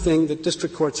kind of thing that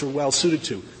district courts are well suited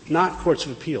to, not courts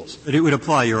of appeals. But it would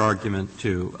apply your argument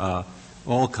to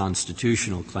all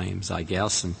constitutional claims, I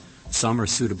guess, and some are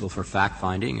suitable for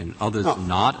fact-finding and others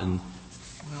not. And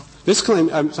this claim,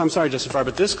 I'm sorry, Justice Breyer,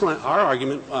 but this claim, our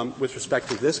argument with respect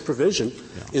to this provision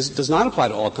does not apply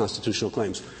to all constitutional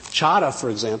claims. Chadha, for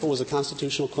example, was a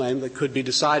constitutional claim that could be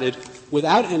decided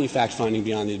without any fact-finding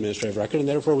beyond the administrative record, and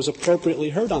therefore was appropriately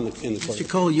heard in the court. Mr.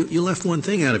 Cole, you left one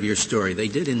thing out of your story. They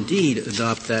did indeed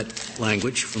adopt that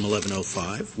language from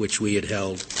 1105, which we had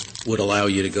held would allow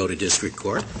you to go to district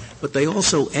court, but they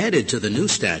also added to the new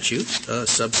statute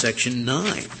subsection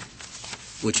 9.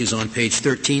 Which is on page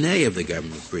 13A of the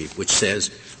government brief,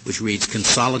 which reads,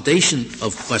 consolidation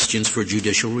of questions for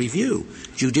judicial review.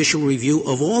 Judicial review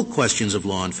of all questions of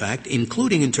law and fact,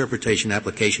 including interpretation and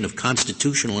application of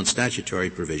constitutional and statutory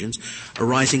provisions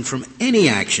arising from any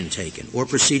action taken or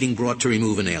proceeding brought to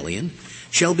remove an alien,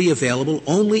 shall be available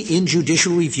only in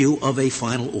judicial review of a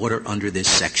final order under this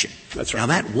section. That's right. Now,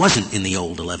 that wasn't in the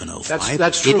old 1105.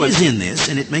 That's true. It is in this,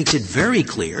 and it makes it very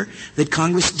clear that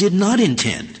Congress did not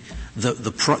intend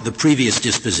the previous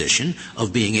disposition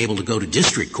of being able to go to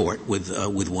district court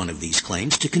with one of these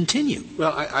claims to continue.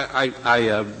 Well,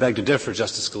 I beg to differ,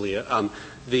 Justice Scalia.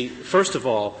 First of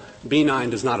all, B-9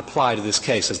 does not apply to this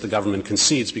case, as the government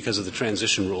concedes, because of the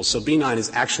transition rules. So B-9 is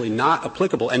actually not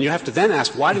applicable. And you have to then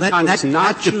ask, why did Congress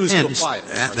not choose to apply it?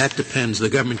 That depends. The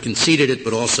government conceded it,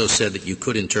 but also said that you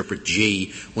could interpret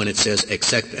G when it says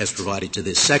except as provided to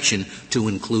this section to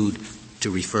include, to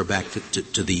refer back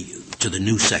to the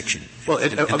new section. Well,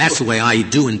 and that's the way I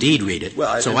do indeed read it.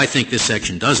 Well, I think this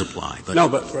section does apply. But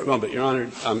Your Honor,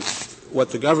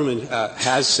 what the government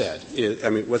has said is,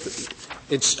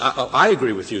 I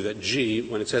agree with you that G,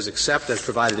 when it says except as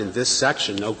provided in this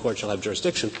section, no court shall have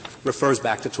jurisdiction, refers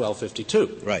back to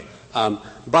 1252. Right.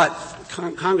 But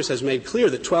Congress has made clear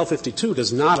that 1252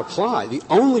 does not apply. The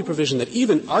only provision that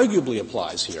even arguably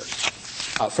applies here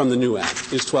from the new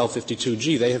Act is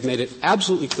 1252G. They have made it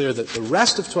absolutely clear that the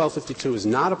rest of 1252 is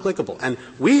not applicable. And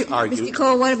we argue — Mr.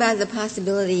 Cole, what about the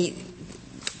possibility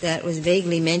that was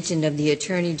vaguely mentioned of the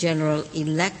Attorney General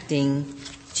electing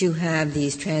to have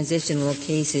these transitional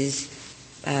cases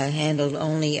handled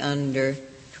only under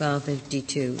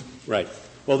 1252? Right.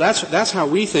 Well, that's how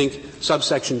we think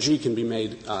subsection G can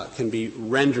be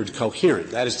rendered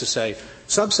coherent. That is to say,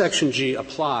 subsection G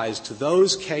applies to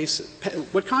those cases.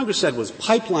 What Congress said was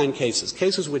pipeline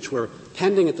cases which were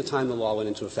pending at the time the law went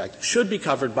into effect, should be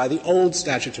covered by the old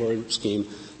statutory scheme,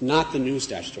 not the new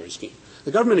statutory scheme.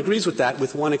 The government agrees with that,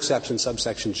 with one exception,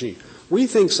 subsection G. We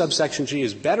think subsection G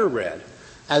is better read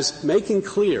as making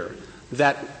clear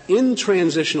that in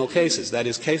transitional cases, that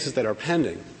is, cases that are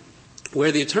pending,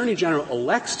 where the Attorney General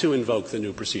elects to invoke the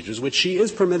new procedures, which she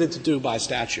is permitted to do by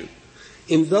statute,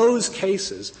 in those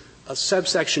cases,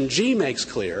 subsection G makes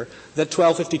clear that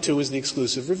 1252 is the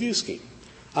exclusive review scheme.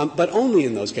 But only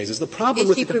in those cases. The problem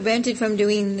is she prevented from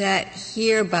doing that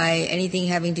here by anything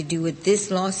having to do with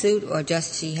this lawsuit, or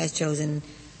just she has chosen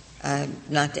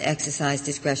not to exercise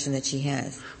discretion that she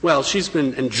has? Well, she's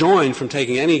been enjoined from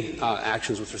taking any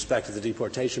actions with respect to the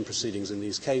deportation proceedings in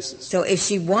these cases. So if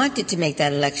she wanted to make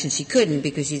that election, she couldn't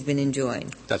because she's been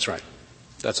enjoined. That's right.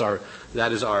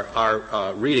 That is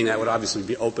our reading. That would obviously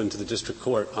be open to the district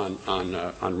court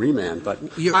on remand.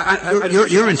 But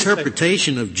your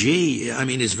interpretation of G,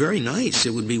 is very nice.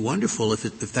 It would be wonderful if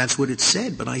that's what it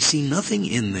said. But I see nothing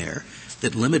in there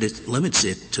that limits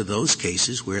it to those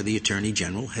cases where the Attorney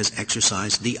General has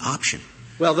exercised the option.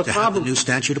 Well, the to problem have the new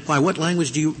statute apply. What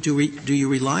language do you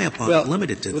rely upon to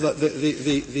limit it to? Well,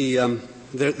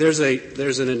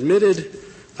 there's an admitted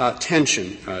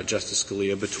tension, Justice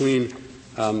Scalia, between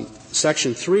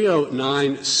Section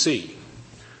 309C,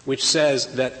 which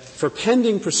says that for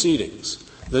pending proceedings,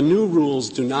 the new rules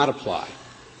do not apply.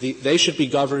 They should be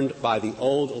governed by the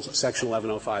old Section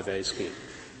 1105A scheme.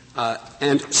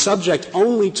 And subject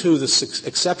only to the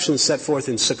exceptions set forth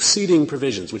in succeeding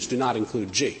provisions, which do not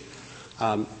include G.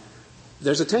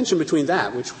 There's a tension between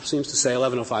that, which seems to say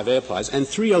 1105A applies, and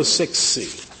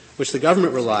 306C, which the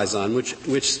government relies on, which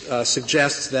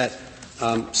suggests that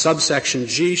subsection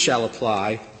G shall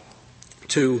apply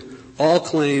to all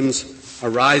claims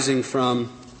arising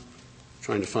from —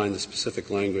 trying to find the specific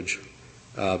language.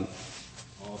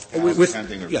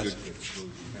 Yes.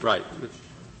 Right.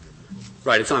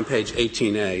 Right, it's on page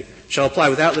 18A. Shall apply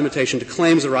without limitation to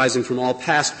claims arising from all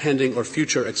past, pending, or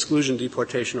future exclusion,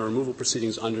 deportation, or removal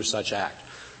proceedings under such act.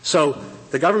 So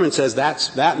the government says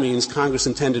that means Congress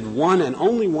intended one and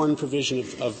only one provision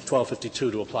of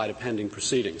 1252 to apply to pending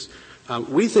proceedings.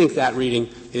 We think that reading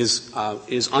is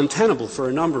untenable for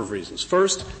a number of reasons.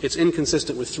 First, it's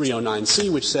inconsistent with 309C,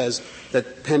 which says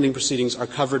that pending proceedings are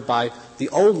covered by the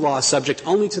old law subject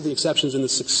only to the exceptions in the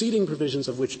succeeding provisions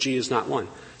of which G is not one.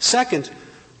 Second,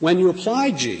 when you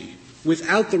apply G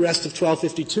without the rest of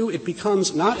 1252, it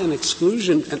becomes not an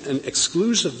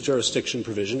exclusive jurisdiction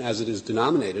provision, as it is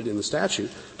denominated in the statute,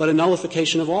 but a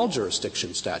nullification of all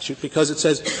jurisdiction statute, because it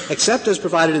says, except as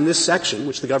provided in this section,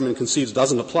 which the government concedes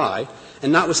doesn't apply,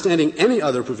 and notwithstanding any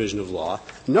other provision of law,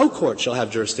 no court shall have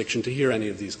jurisdiction to hear any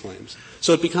of these claims.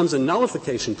 So it becomes a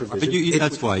nullification provision. But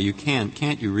that's why you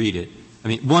can't you read it?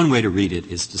 One way to read it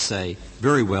is to say,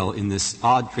 very well, in this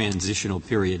odd transitional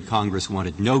period, Congress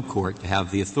wanted no court to have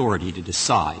the authority to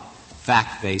decide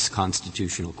fact-based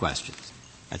constitutional questions.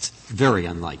 That's very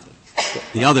unlikely.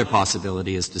 The other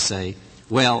possibility is to say,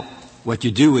 well, what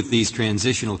you do with these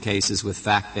transitional cases with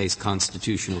fact-based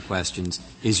constitutional questions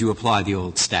is you apply the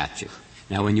old statute.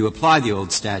 Now, when you apply the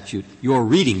old statute, you're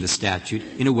reading the statute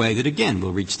in a way that, again,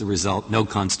 will reach the result, no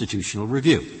constitutional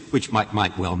review, which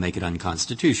might well make it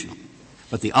unconstitutional.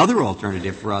 But the other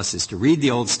alternative for us is to read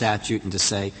the old statute and to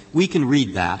say, we can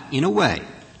read that in a way,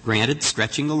 granted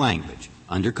stretching the language,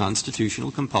 under constitutional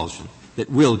compulsion that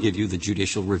will give you the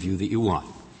judicial review that you want.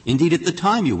 Indeed, at the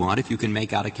time you want, if you can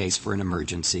make out a case for an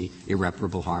emergency,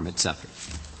 irreparable harm, etc.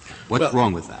 What's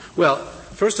wrong with that? Well,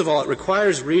 first of all, it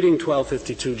requires reading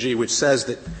 1252G, which says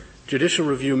that judicial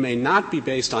review may not be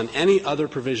based on any other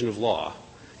provision of law.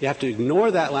 You have to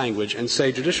ignore that language and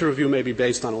say judicial review may be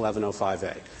based on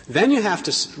 1105A. Then you have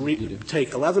to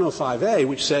take 1105A,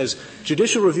 which says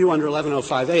judicial review under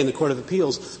 1105A in the Court of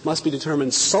Appeals must be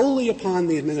determined solely upon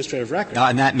the administrative record.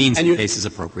 And that means the case is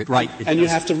appropriate. Right. And you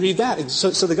have to read that. So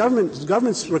the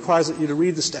government requires you to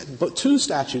read two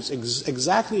statutes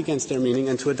exactly against their meaning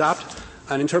and to adopt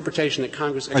an interpretation that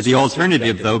Congress — Or the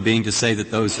alternative, though, being to say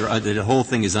that that the whole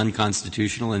thing is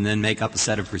unconstitutional and then make up a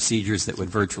set of procedures that would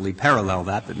virtually parallel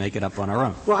that, but make it up on our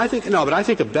own. Well, I think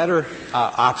a better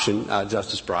option,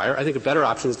 Justice Breyer, I think a better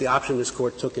option is the option this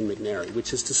Court took in McNary,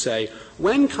 which is to say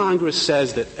when Congress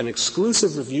says that an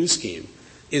exclusive review scheme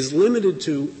is limited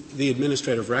to the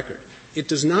administrative record, it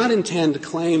does not intend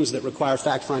claims that require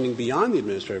fact-finding beyond the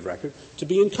administrative record to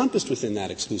be encompassed within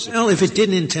that exclusive. Well, if it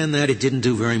didn't intend that, it didn't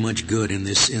do very much good in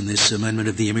this amendment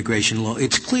of the immigration law.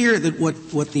 It's clear that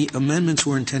what the amendments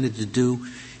were intended to do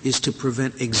is to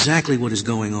prevent exactly what is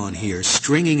going on here,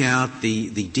 stringing out the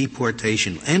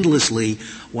deportation endlessly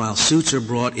while suits are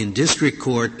brought in district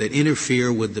court that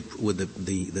interfere with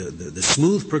the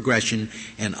smooth progression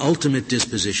and ultimate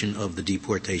disposition of the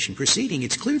deportation proceeding.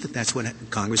 It's clear that that's what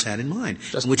Congress had in mind.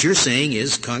 And what you're saying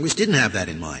is Congress didn't have that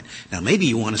in mind. Now, maybe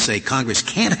you want to say Congress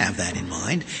can't have that in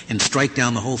mind and strike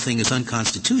down the whole thing as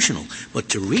unconstitutional, but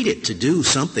to read it to do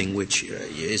something which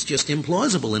is just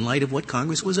implausible in light of what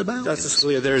Congress was about. Justice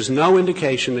Scalia, there is no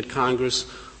indication that Congress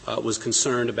was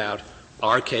concerned about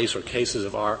our case or cases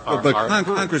of our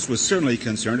Congress was certainly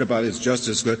concerned about, as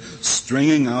Justice Scalia,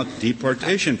 stringing out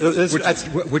deportation,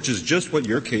 which is just what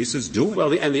your case is doing.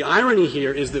 Well, and the irony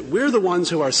here is that we're the ones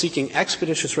who are seeking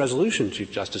expeditious resolution,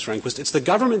 Chief Justice Rehnquist. It's the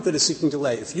government that is seeking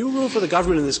delay. If you rule for the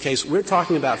government in this case, we're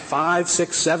talking about 5,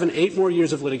 6, 7, 8 more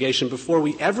years of litigation before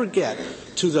we ever get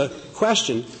to the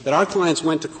question that our clients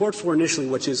went to court for initially,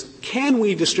 which is, can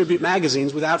we distribute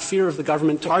magazines without fear of the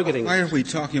government targeting Why them? are we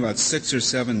talking about 6 or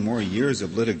 7 more years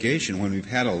of litigation when we've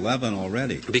had 11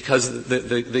 already? Because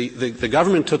the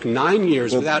government took 9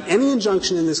 years without any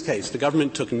injunction in this case. The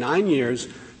government took 9 years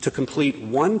to complete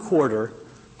 1/4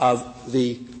 of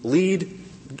the lead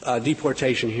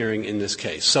deportation hearing in this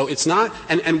case. So it's not –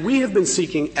 and we have been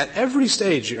seeking at every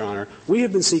stage, Your Honor, we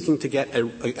have been seeking to get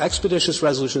an expeditious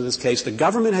resolution of this case. The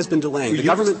government has been delaying.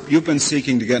 You've been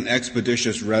seeking to get an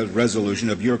expeditious resolution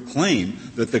of your claim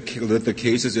that the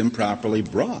case is improperly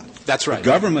brought. That's right. The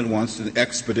government wants an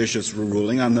expeditious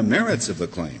ruling on the merits of the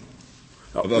claim.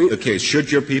 Of the case. Should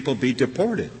your people be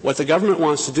deported? What the government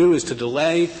wants to do is to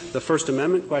delay the First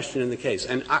Amendment question in the case.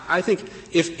 And I think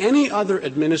if any other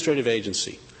administrative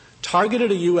agency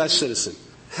targeted a U.S. citizen,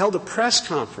 held a press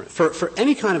conference for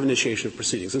any kind of initiation of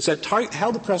proceedings and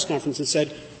held a press conference and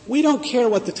said, we don't care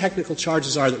what the technical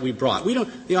charges are that we brought. The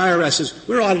IRS is,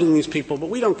 we're auditing these people, but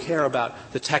we don't care about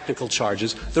the technical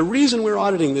charges. The reason we're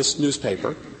auditing this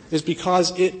newspaper is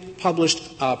because it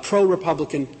published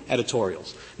pro-Republican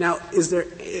editorials. Now,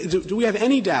 do we have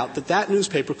any doubt that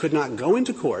newspaper could not go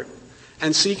into court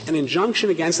and seek an injunction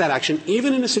against that action,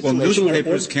 even in a situation where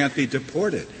newspapers can't be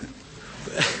deported?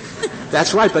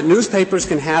 That's right, but newspapers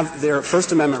can have their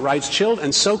First Amendment rights chilled,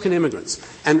 and so can immigrants.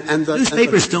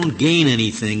 Newspapers don't gain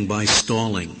anything by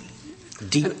stalling.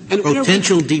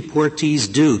 Potential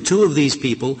deportees do. 2 of these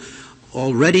people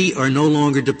already are no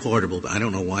longer deportable. I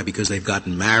don't know why, because they've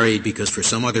gotten married, because for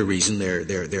some other reason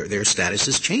their status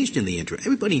has changed in the interim.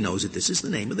 Everybody knows that this is the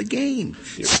name of the game.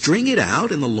 Yeah. String it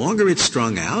out, and the longer it's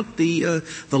strung out, the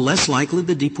less likely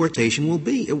the deportation will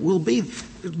be. It will be.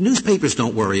 Newspapers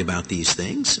don't worry about these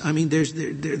things. I mean, there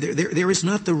is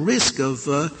not the risk of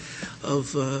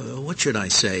what should I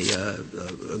say,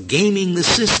 gaming the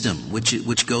system,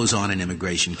 which goes on in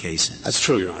immigration cases. That's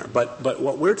true, Your Honor. But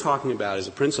what we're talking about is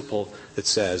a principle that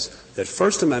says that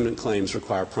First Amendment claims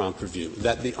require prompt review,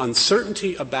 that the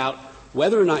uncertainty about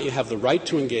whether or not you have the right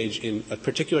to engage in a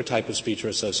particular type of speech or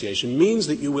association means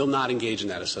that you will not engage in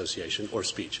that association or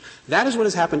speech. That is what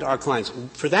has happened to our clients.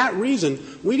 For that reason,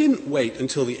 we didn't wait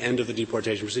until the end of the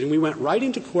deportation proceeding. We went right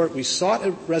into court. We sought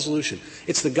a resolution.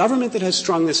 It's the government that has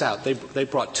strung this out. They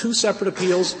brought 2 separate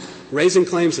appeals, raising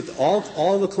claims that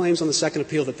all the claims on the second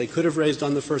appeal that they could have raised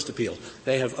on the first appeal.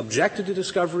 They have objected to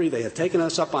discovery. They have taken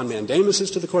us up on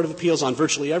mandamuses to the Court of Appeals on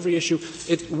virtually every issue.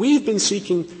 We've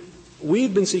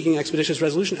been seeking expeditious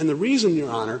resolution, and the reason,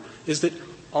 Your Honor, is that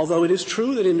although it is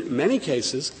true that in many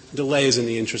cases delay is in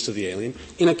the interest of the alien,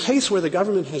 in a case where the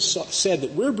government has said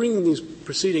that we're bringing these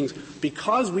proceedings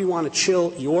because we want to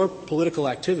chill your political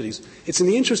activities, it's in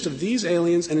the interest of these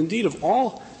aliens and indeed of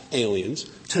all aliens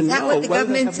to know. Is that what the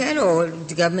government said, or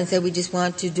the government said we just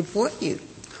want to deport you?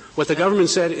 What the government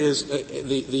said is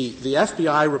the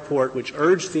FBI report, which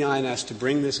urged the INS to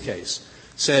bring this case,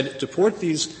 said deport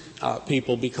these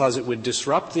people because it would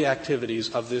disrupt the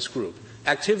activities of this group,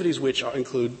 activities which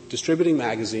include distributing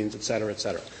magazines, et cetera, et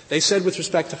cetera. They said with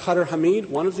respect to Khader Hamid,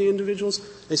 one of the individuals,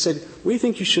 they said, we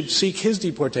think you should seek his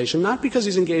deportation, not because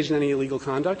he's engaged in any illegal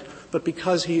conduct, but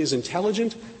because he is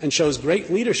intelligent and shows great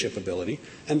leadership ability,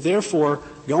 and therefore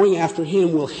going after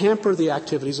him will hamper the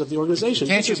activities of the organization.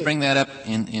 Can't you bring that up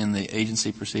in the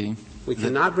agency proceeding? We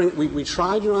cannot bring – we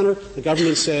tried, Your Honor. The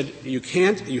government said you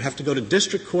can't. You have to go to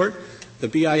district court. The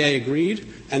BIA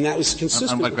agreed, and that was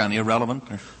consistent. On what ground? Irrelevant?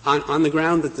 On the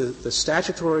ground that the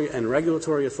statutory and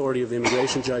regulatory authority of the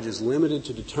immigration judge is limited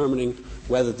to determining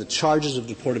whether the charges of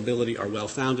deportability are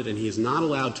well-founded, and he is not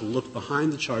allowed to look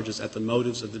behind the charges at the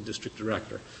motives of the district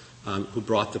director who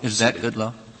brought the proceeding. Is that good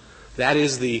law? That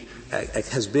is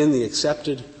has been the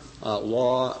accepted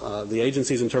law, the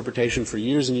agency's interpretation for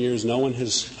years and years. No one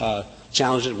has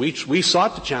challenged it. We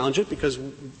sought to challenge it because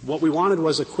what we wanted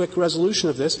was a quick resolution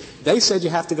of this. They said you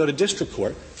have to go to district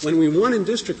court. When we won in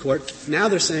district court, now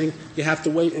they're saying you have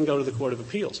to wait and go to the Court of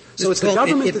Appeals. So it's the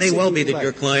government It may well be that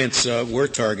your clients were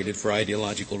targeted for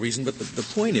ideological reason, but the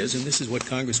point is, and this is what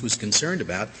Congress was concerned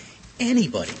about,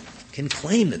 anybody can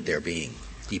claim that they're being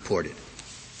deported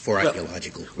for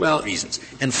ideological reasons,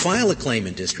 and file a claim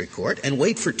in district court and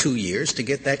wait for 2 years to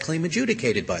get that claim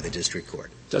adjudicated by the district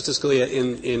court. Justice Scalia,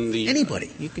 in the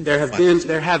anybody, you can there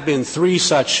have been 3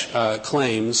 such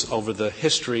claims over the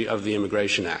history of the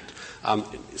Immigration Act.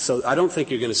 So I don't think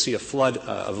you're going to see a flood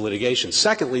of litigation.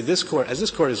 Secondly, this court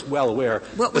is well aware.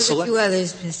 What were the 2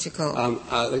 others, Mr.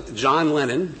 Cole? John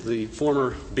Lennon, the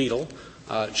former Beatle,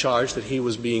 charged that he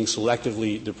was being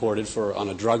selectively deported on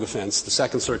a drug offense. The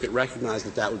Second Circuit recognized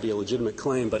that would be a legitimate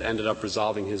claim, but ended up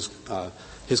resolving his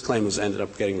claim ended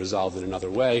up getting resolved in another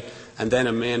way. And then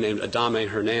a man named Adame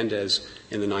Hernandez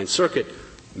in the Ninth Circuit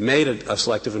made a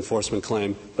selective enforcement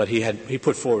claim, but he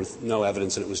put forth no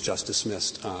evidence and it was just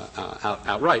dismissed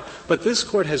outright. But this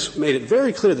Court has made it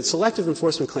very clear that selective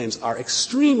enforcement claims are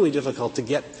extremely difficult to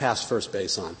get past first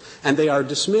base on, and they are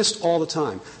dismissed all the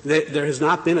time. There has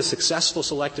not been a successful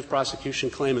selective prosecution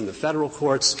claim in the federal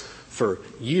courts for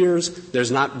years.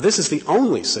 This is the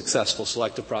only successful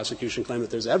selective prosecution claim that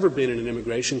there's ever been in an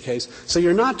immigration case. So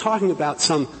you're not talking about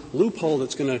some loophole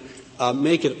that's going to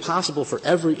make it possible for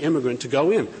every immigrant to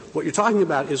go in. What you're talking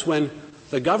about is when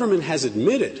the government has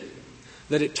admitted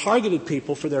that it targeted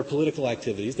people for their political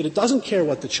activities, that it doesn't care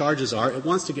what the charges are, it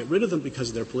wants to get rid of them because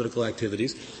of their political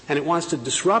activities, and it wants to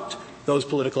disrupt those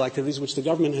political activities, which the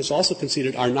government has also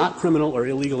conceded are not criminal or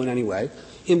illegal in any way.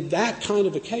 In that kind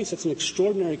of a case, it's an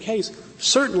extraordinary case,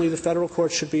 certainly the federal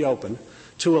court should be open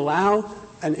to allow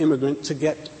an immigrant to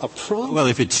get a prompt. Well,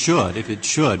 if it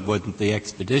should, wouldn't the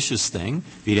expeditious thing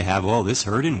be to have all this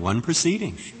heard in one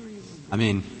proceeding? I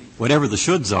mean, whatever the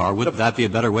shoulds are, wouldn't that be a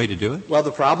better way to do it? Well,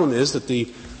 the problem is that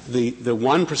the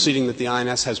one proceeding that the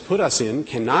INS has put us in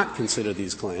cannot consider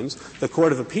these claims. The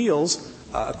Court of Appeals,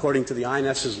 according to the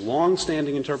INS's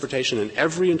long-standing interpretation and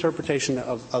every interpretation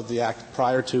of the Act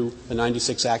prior to the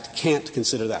 96 Act, can't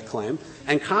consider that claim.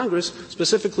 And Congress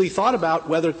specifically thought about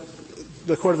whether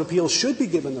the Court of Appeals should be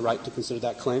given the right to consider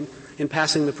that claim in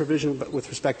passing the provision with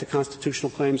respect to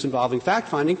constitutional claims involving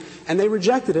fact-finding, and they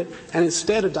rejected it and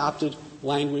instead adopted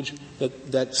language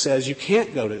that says you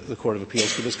can't go to the Court of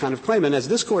Appeals for this kind of claim. And as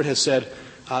this Court has said,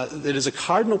 it is a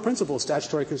cardinal principle of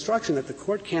statutory construction that the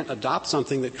Court can't adopt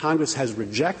something that Congress has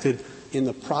rejected in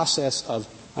the process of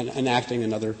enacting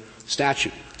another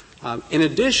statute. In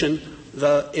addition,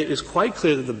 it is quite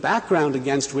clear that the background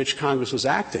against which Congress was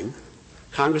acting,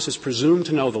 Congress is presumed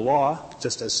to know the law,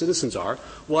 just as citizens are,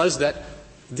 was that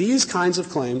these kinds of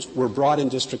claims were brought in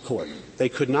district court. They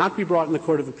could not be brought in the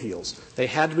Court of Appeals. They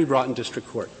had to be brought in district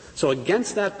court. So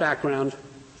against that background.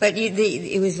 But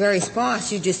it was very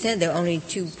sparse. You just said there are only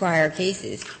 2 prior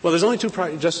cases. Well, there's only 2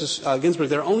 prior, Justice Ginsburg,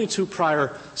 there are only 2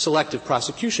 prior selective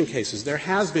prosecution cases. There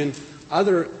has been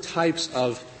other types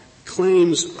of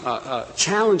claims,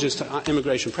 challenges to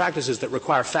immigration practices that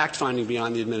require fact-finding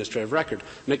beyond the administrative record.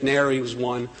 McNary was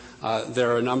one.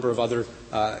 There are a number of other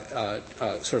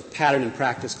sort of pattern and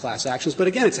practice class actions. But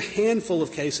again, it's a handful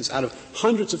of cases out of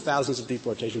hundreds of thousands of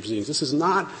deportation proceedings. This is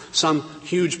not some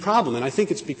huge problem. And I think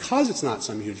it's because it's not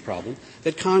some huge problem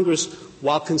that Congress,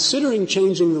 while considering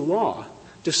changing the law,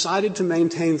 decided to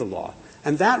maintain the law.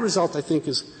 And that result, I think,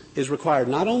 is is required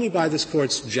not only by this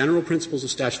Court's general principles of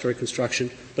statutory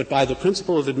construction, but by the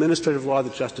principle of administrative law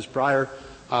that Justice Breyer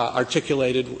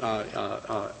articulated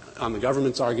on the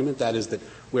government's argument, that is, that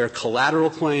where collateral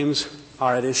claims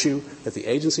are at issue, that the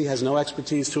agency has no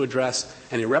expertise to address,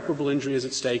 and irreparable injury is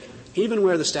at stake, even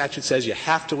where the statute says you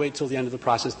have to wait till the end of the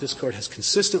process, this Court has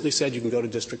consistently said you can go to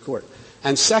district court.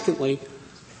 And secondly,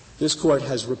 this Court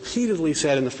has repeatedly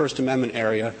said in the First Amendment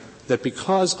area that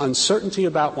because uncertainty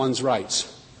about one's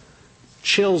rights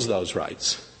chills those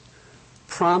rights,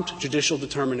 prompt judicial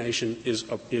determination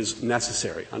is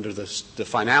necessary under the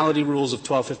finality rules of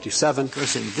 1257. Of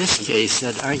course, in this case,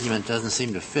 that argument doesn't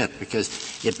seem to fit, because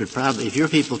it would probably, if your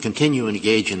people continue to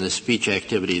engage in the speech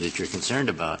activity that you're concerned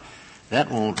about, that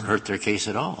won't hurt their case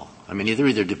at all. I mean,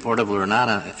 either deportable or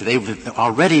not, they've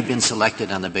already been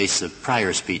selected on the basis of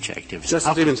prior speech activity.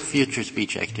 Justice Stevens, future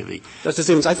speech activity. Justice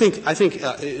Stevens, I think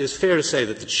it is fair to say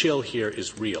that the chill here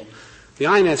is real. The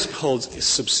INS holds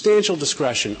substantial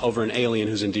discretion over an alien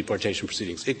who's in deportation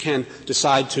proceedings. It can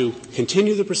decide to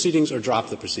continue the proceedings or drop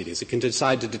the proceedings. It can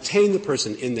decide to detain the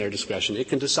person in their discretion. It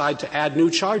can decide to add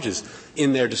new charges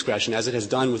in their discretion, as it has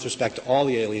done with respect to all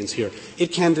the aliens here.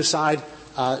 It can decide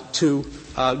to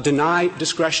deny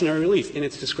discretionary relief in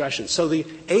its discretion. So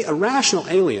a rational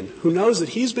alien who knows that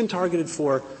he's been targeted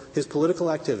for his political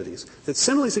activities, that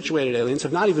similarly situated aliens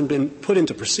have not even been put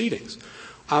into proceedings,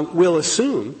 will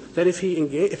assume that if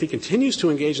he continues to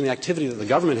engage in the activity that the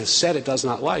government has said it does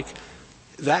not like,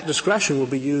 that discretion will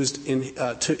be used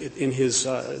in his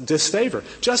disfavor.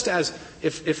 Just as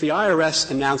if the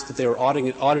IRS announced that they were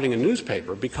auditing a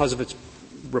newspaper because of its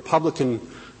Republican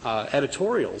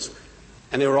editorials,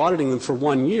 and they were auditing them for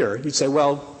 1 year, you'd say,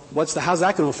 well, how's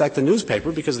that going to affect the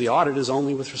newspaper, because the audit is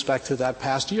only with respect to that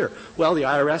past year? Well, the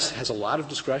IRS has a lot of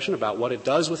discretion about what it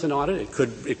does with an audit.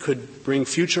 It could bring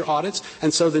future audits,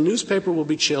 and so the newspaper will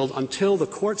be chilled until the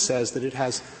Court says that it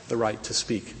has the right to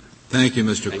speak. Thank you,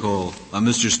 Mr. Cole.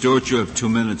 Mr. Stewart, you have 2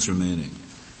 minutes remaining.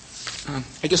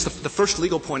 I guess the first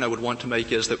legal point I would want to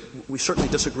make is that we certainly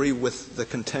disagree with the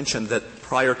contention that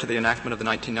prior to the enactment of the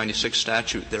 1996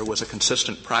 statute, there was a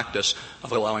consistent practice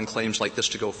of allowing claims like this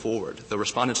to go forward. The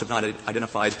respondents have not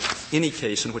identified any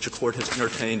case in which a court has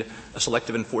entertained a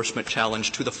selective enforcement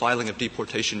challenge to the filing of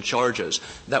deportation charges.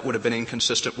 That would have been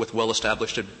inconsistent with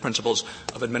well-established principles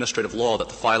of administrative law that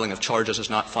the filing of charges is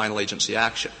not final agency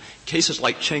action. Cases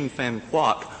like Cheng Fan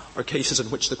Kwok are cases in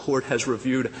which the Court has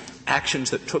reviewed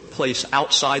actions that took place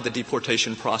outside the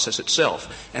deportation process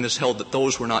itself and has held that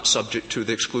those were not subject to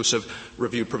the exclusive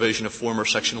review provision of former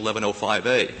Section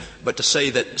 1105A. But to say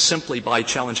that simply by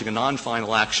challenging a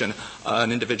non-final action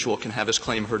an individual can have his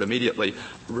claim heard immediately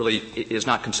really is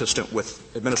not consistent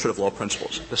with administrative law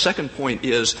principles. The second point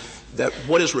is that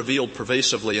what is revealed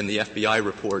pervasively in the FBI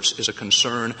reports is a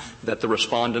concern that the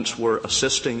respondents were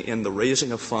assisting in the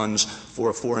raising of funds for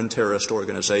a foreign terrorist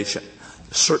organization.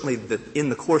 Certainly in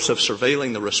the course of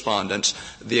surveilling the respondents,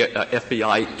 the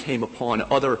FBI came upon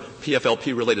other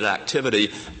PFLP-related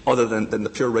activity other than the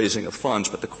pure raising of funds,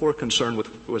 but the core concern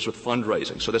was with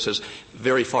fundraising. So this is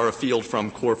very far afield from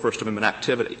core First Amendment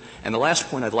activity. And the last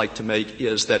point I'd like to make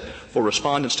is that for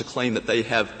respondents to claim that they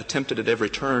have attempted at every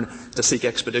turn to seek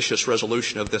expeditious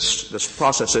resolution of this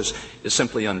process is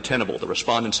simply untenable. The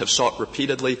respondents have sought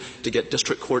repeatedly to get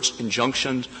district courts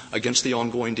injunctions against the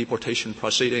ongoing deportation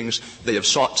proceedings. They have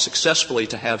sought successfully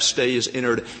to have stays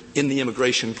entered in the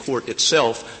immigration court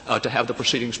itself to have the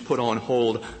proceedings put on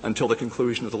hold until the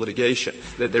conclusion of the litigation.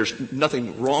 There's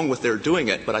nothing wrong with their doing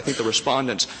it, but I think the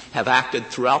respondents have acted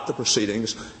throughout the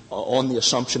proceedings on the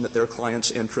assumption that their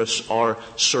clients' interests are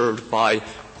served by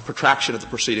protraction of the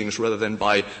proceedings rather than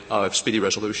by speedy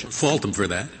resolution. Fault them for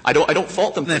that. I don't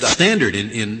fault them for that. That's standard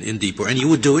in deport, and you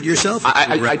would do it yourself if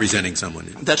you were representing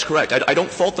someone. That's correct. I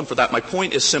don't fault them for that. My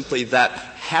point is simply that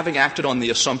having acted on the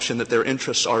assumption that their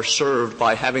interests are served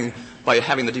by having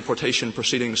the deportation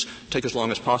proceedings take as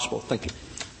long as possible. Thank you.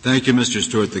 Thank you, Mr.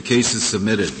 Stewart. The case is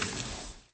submitted.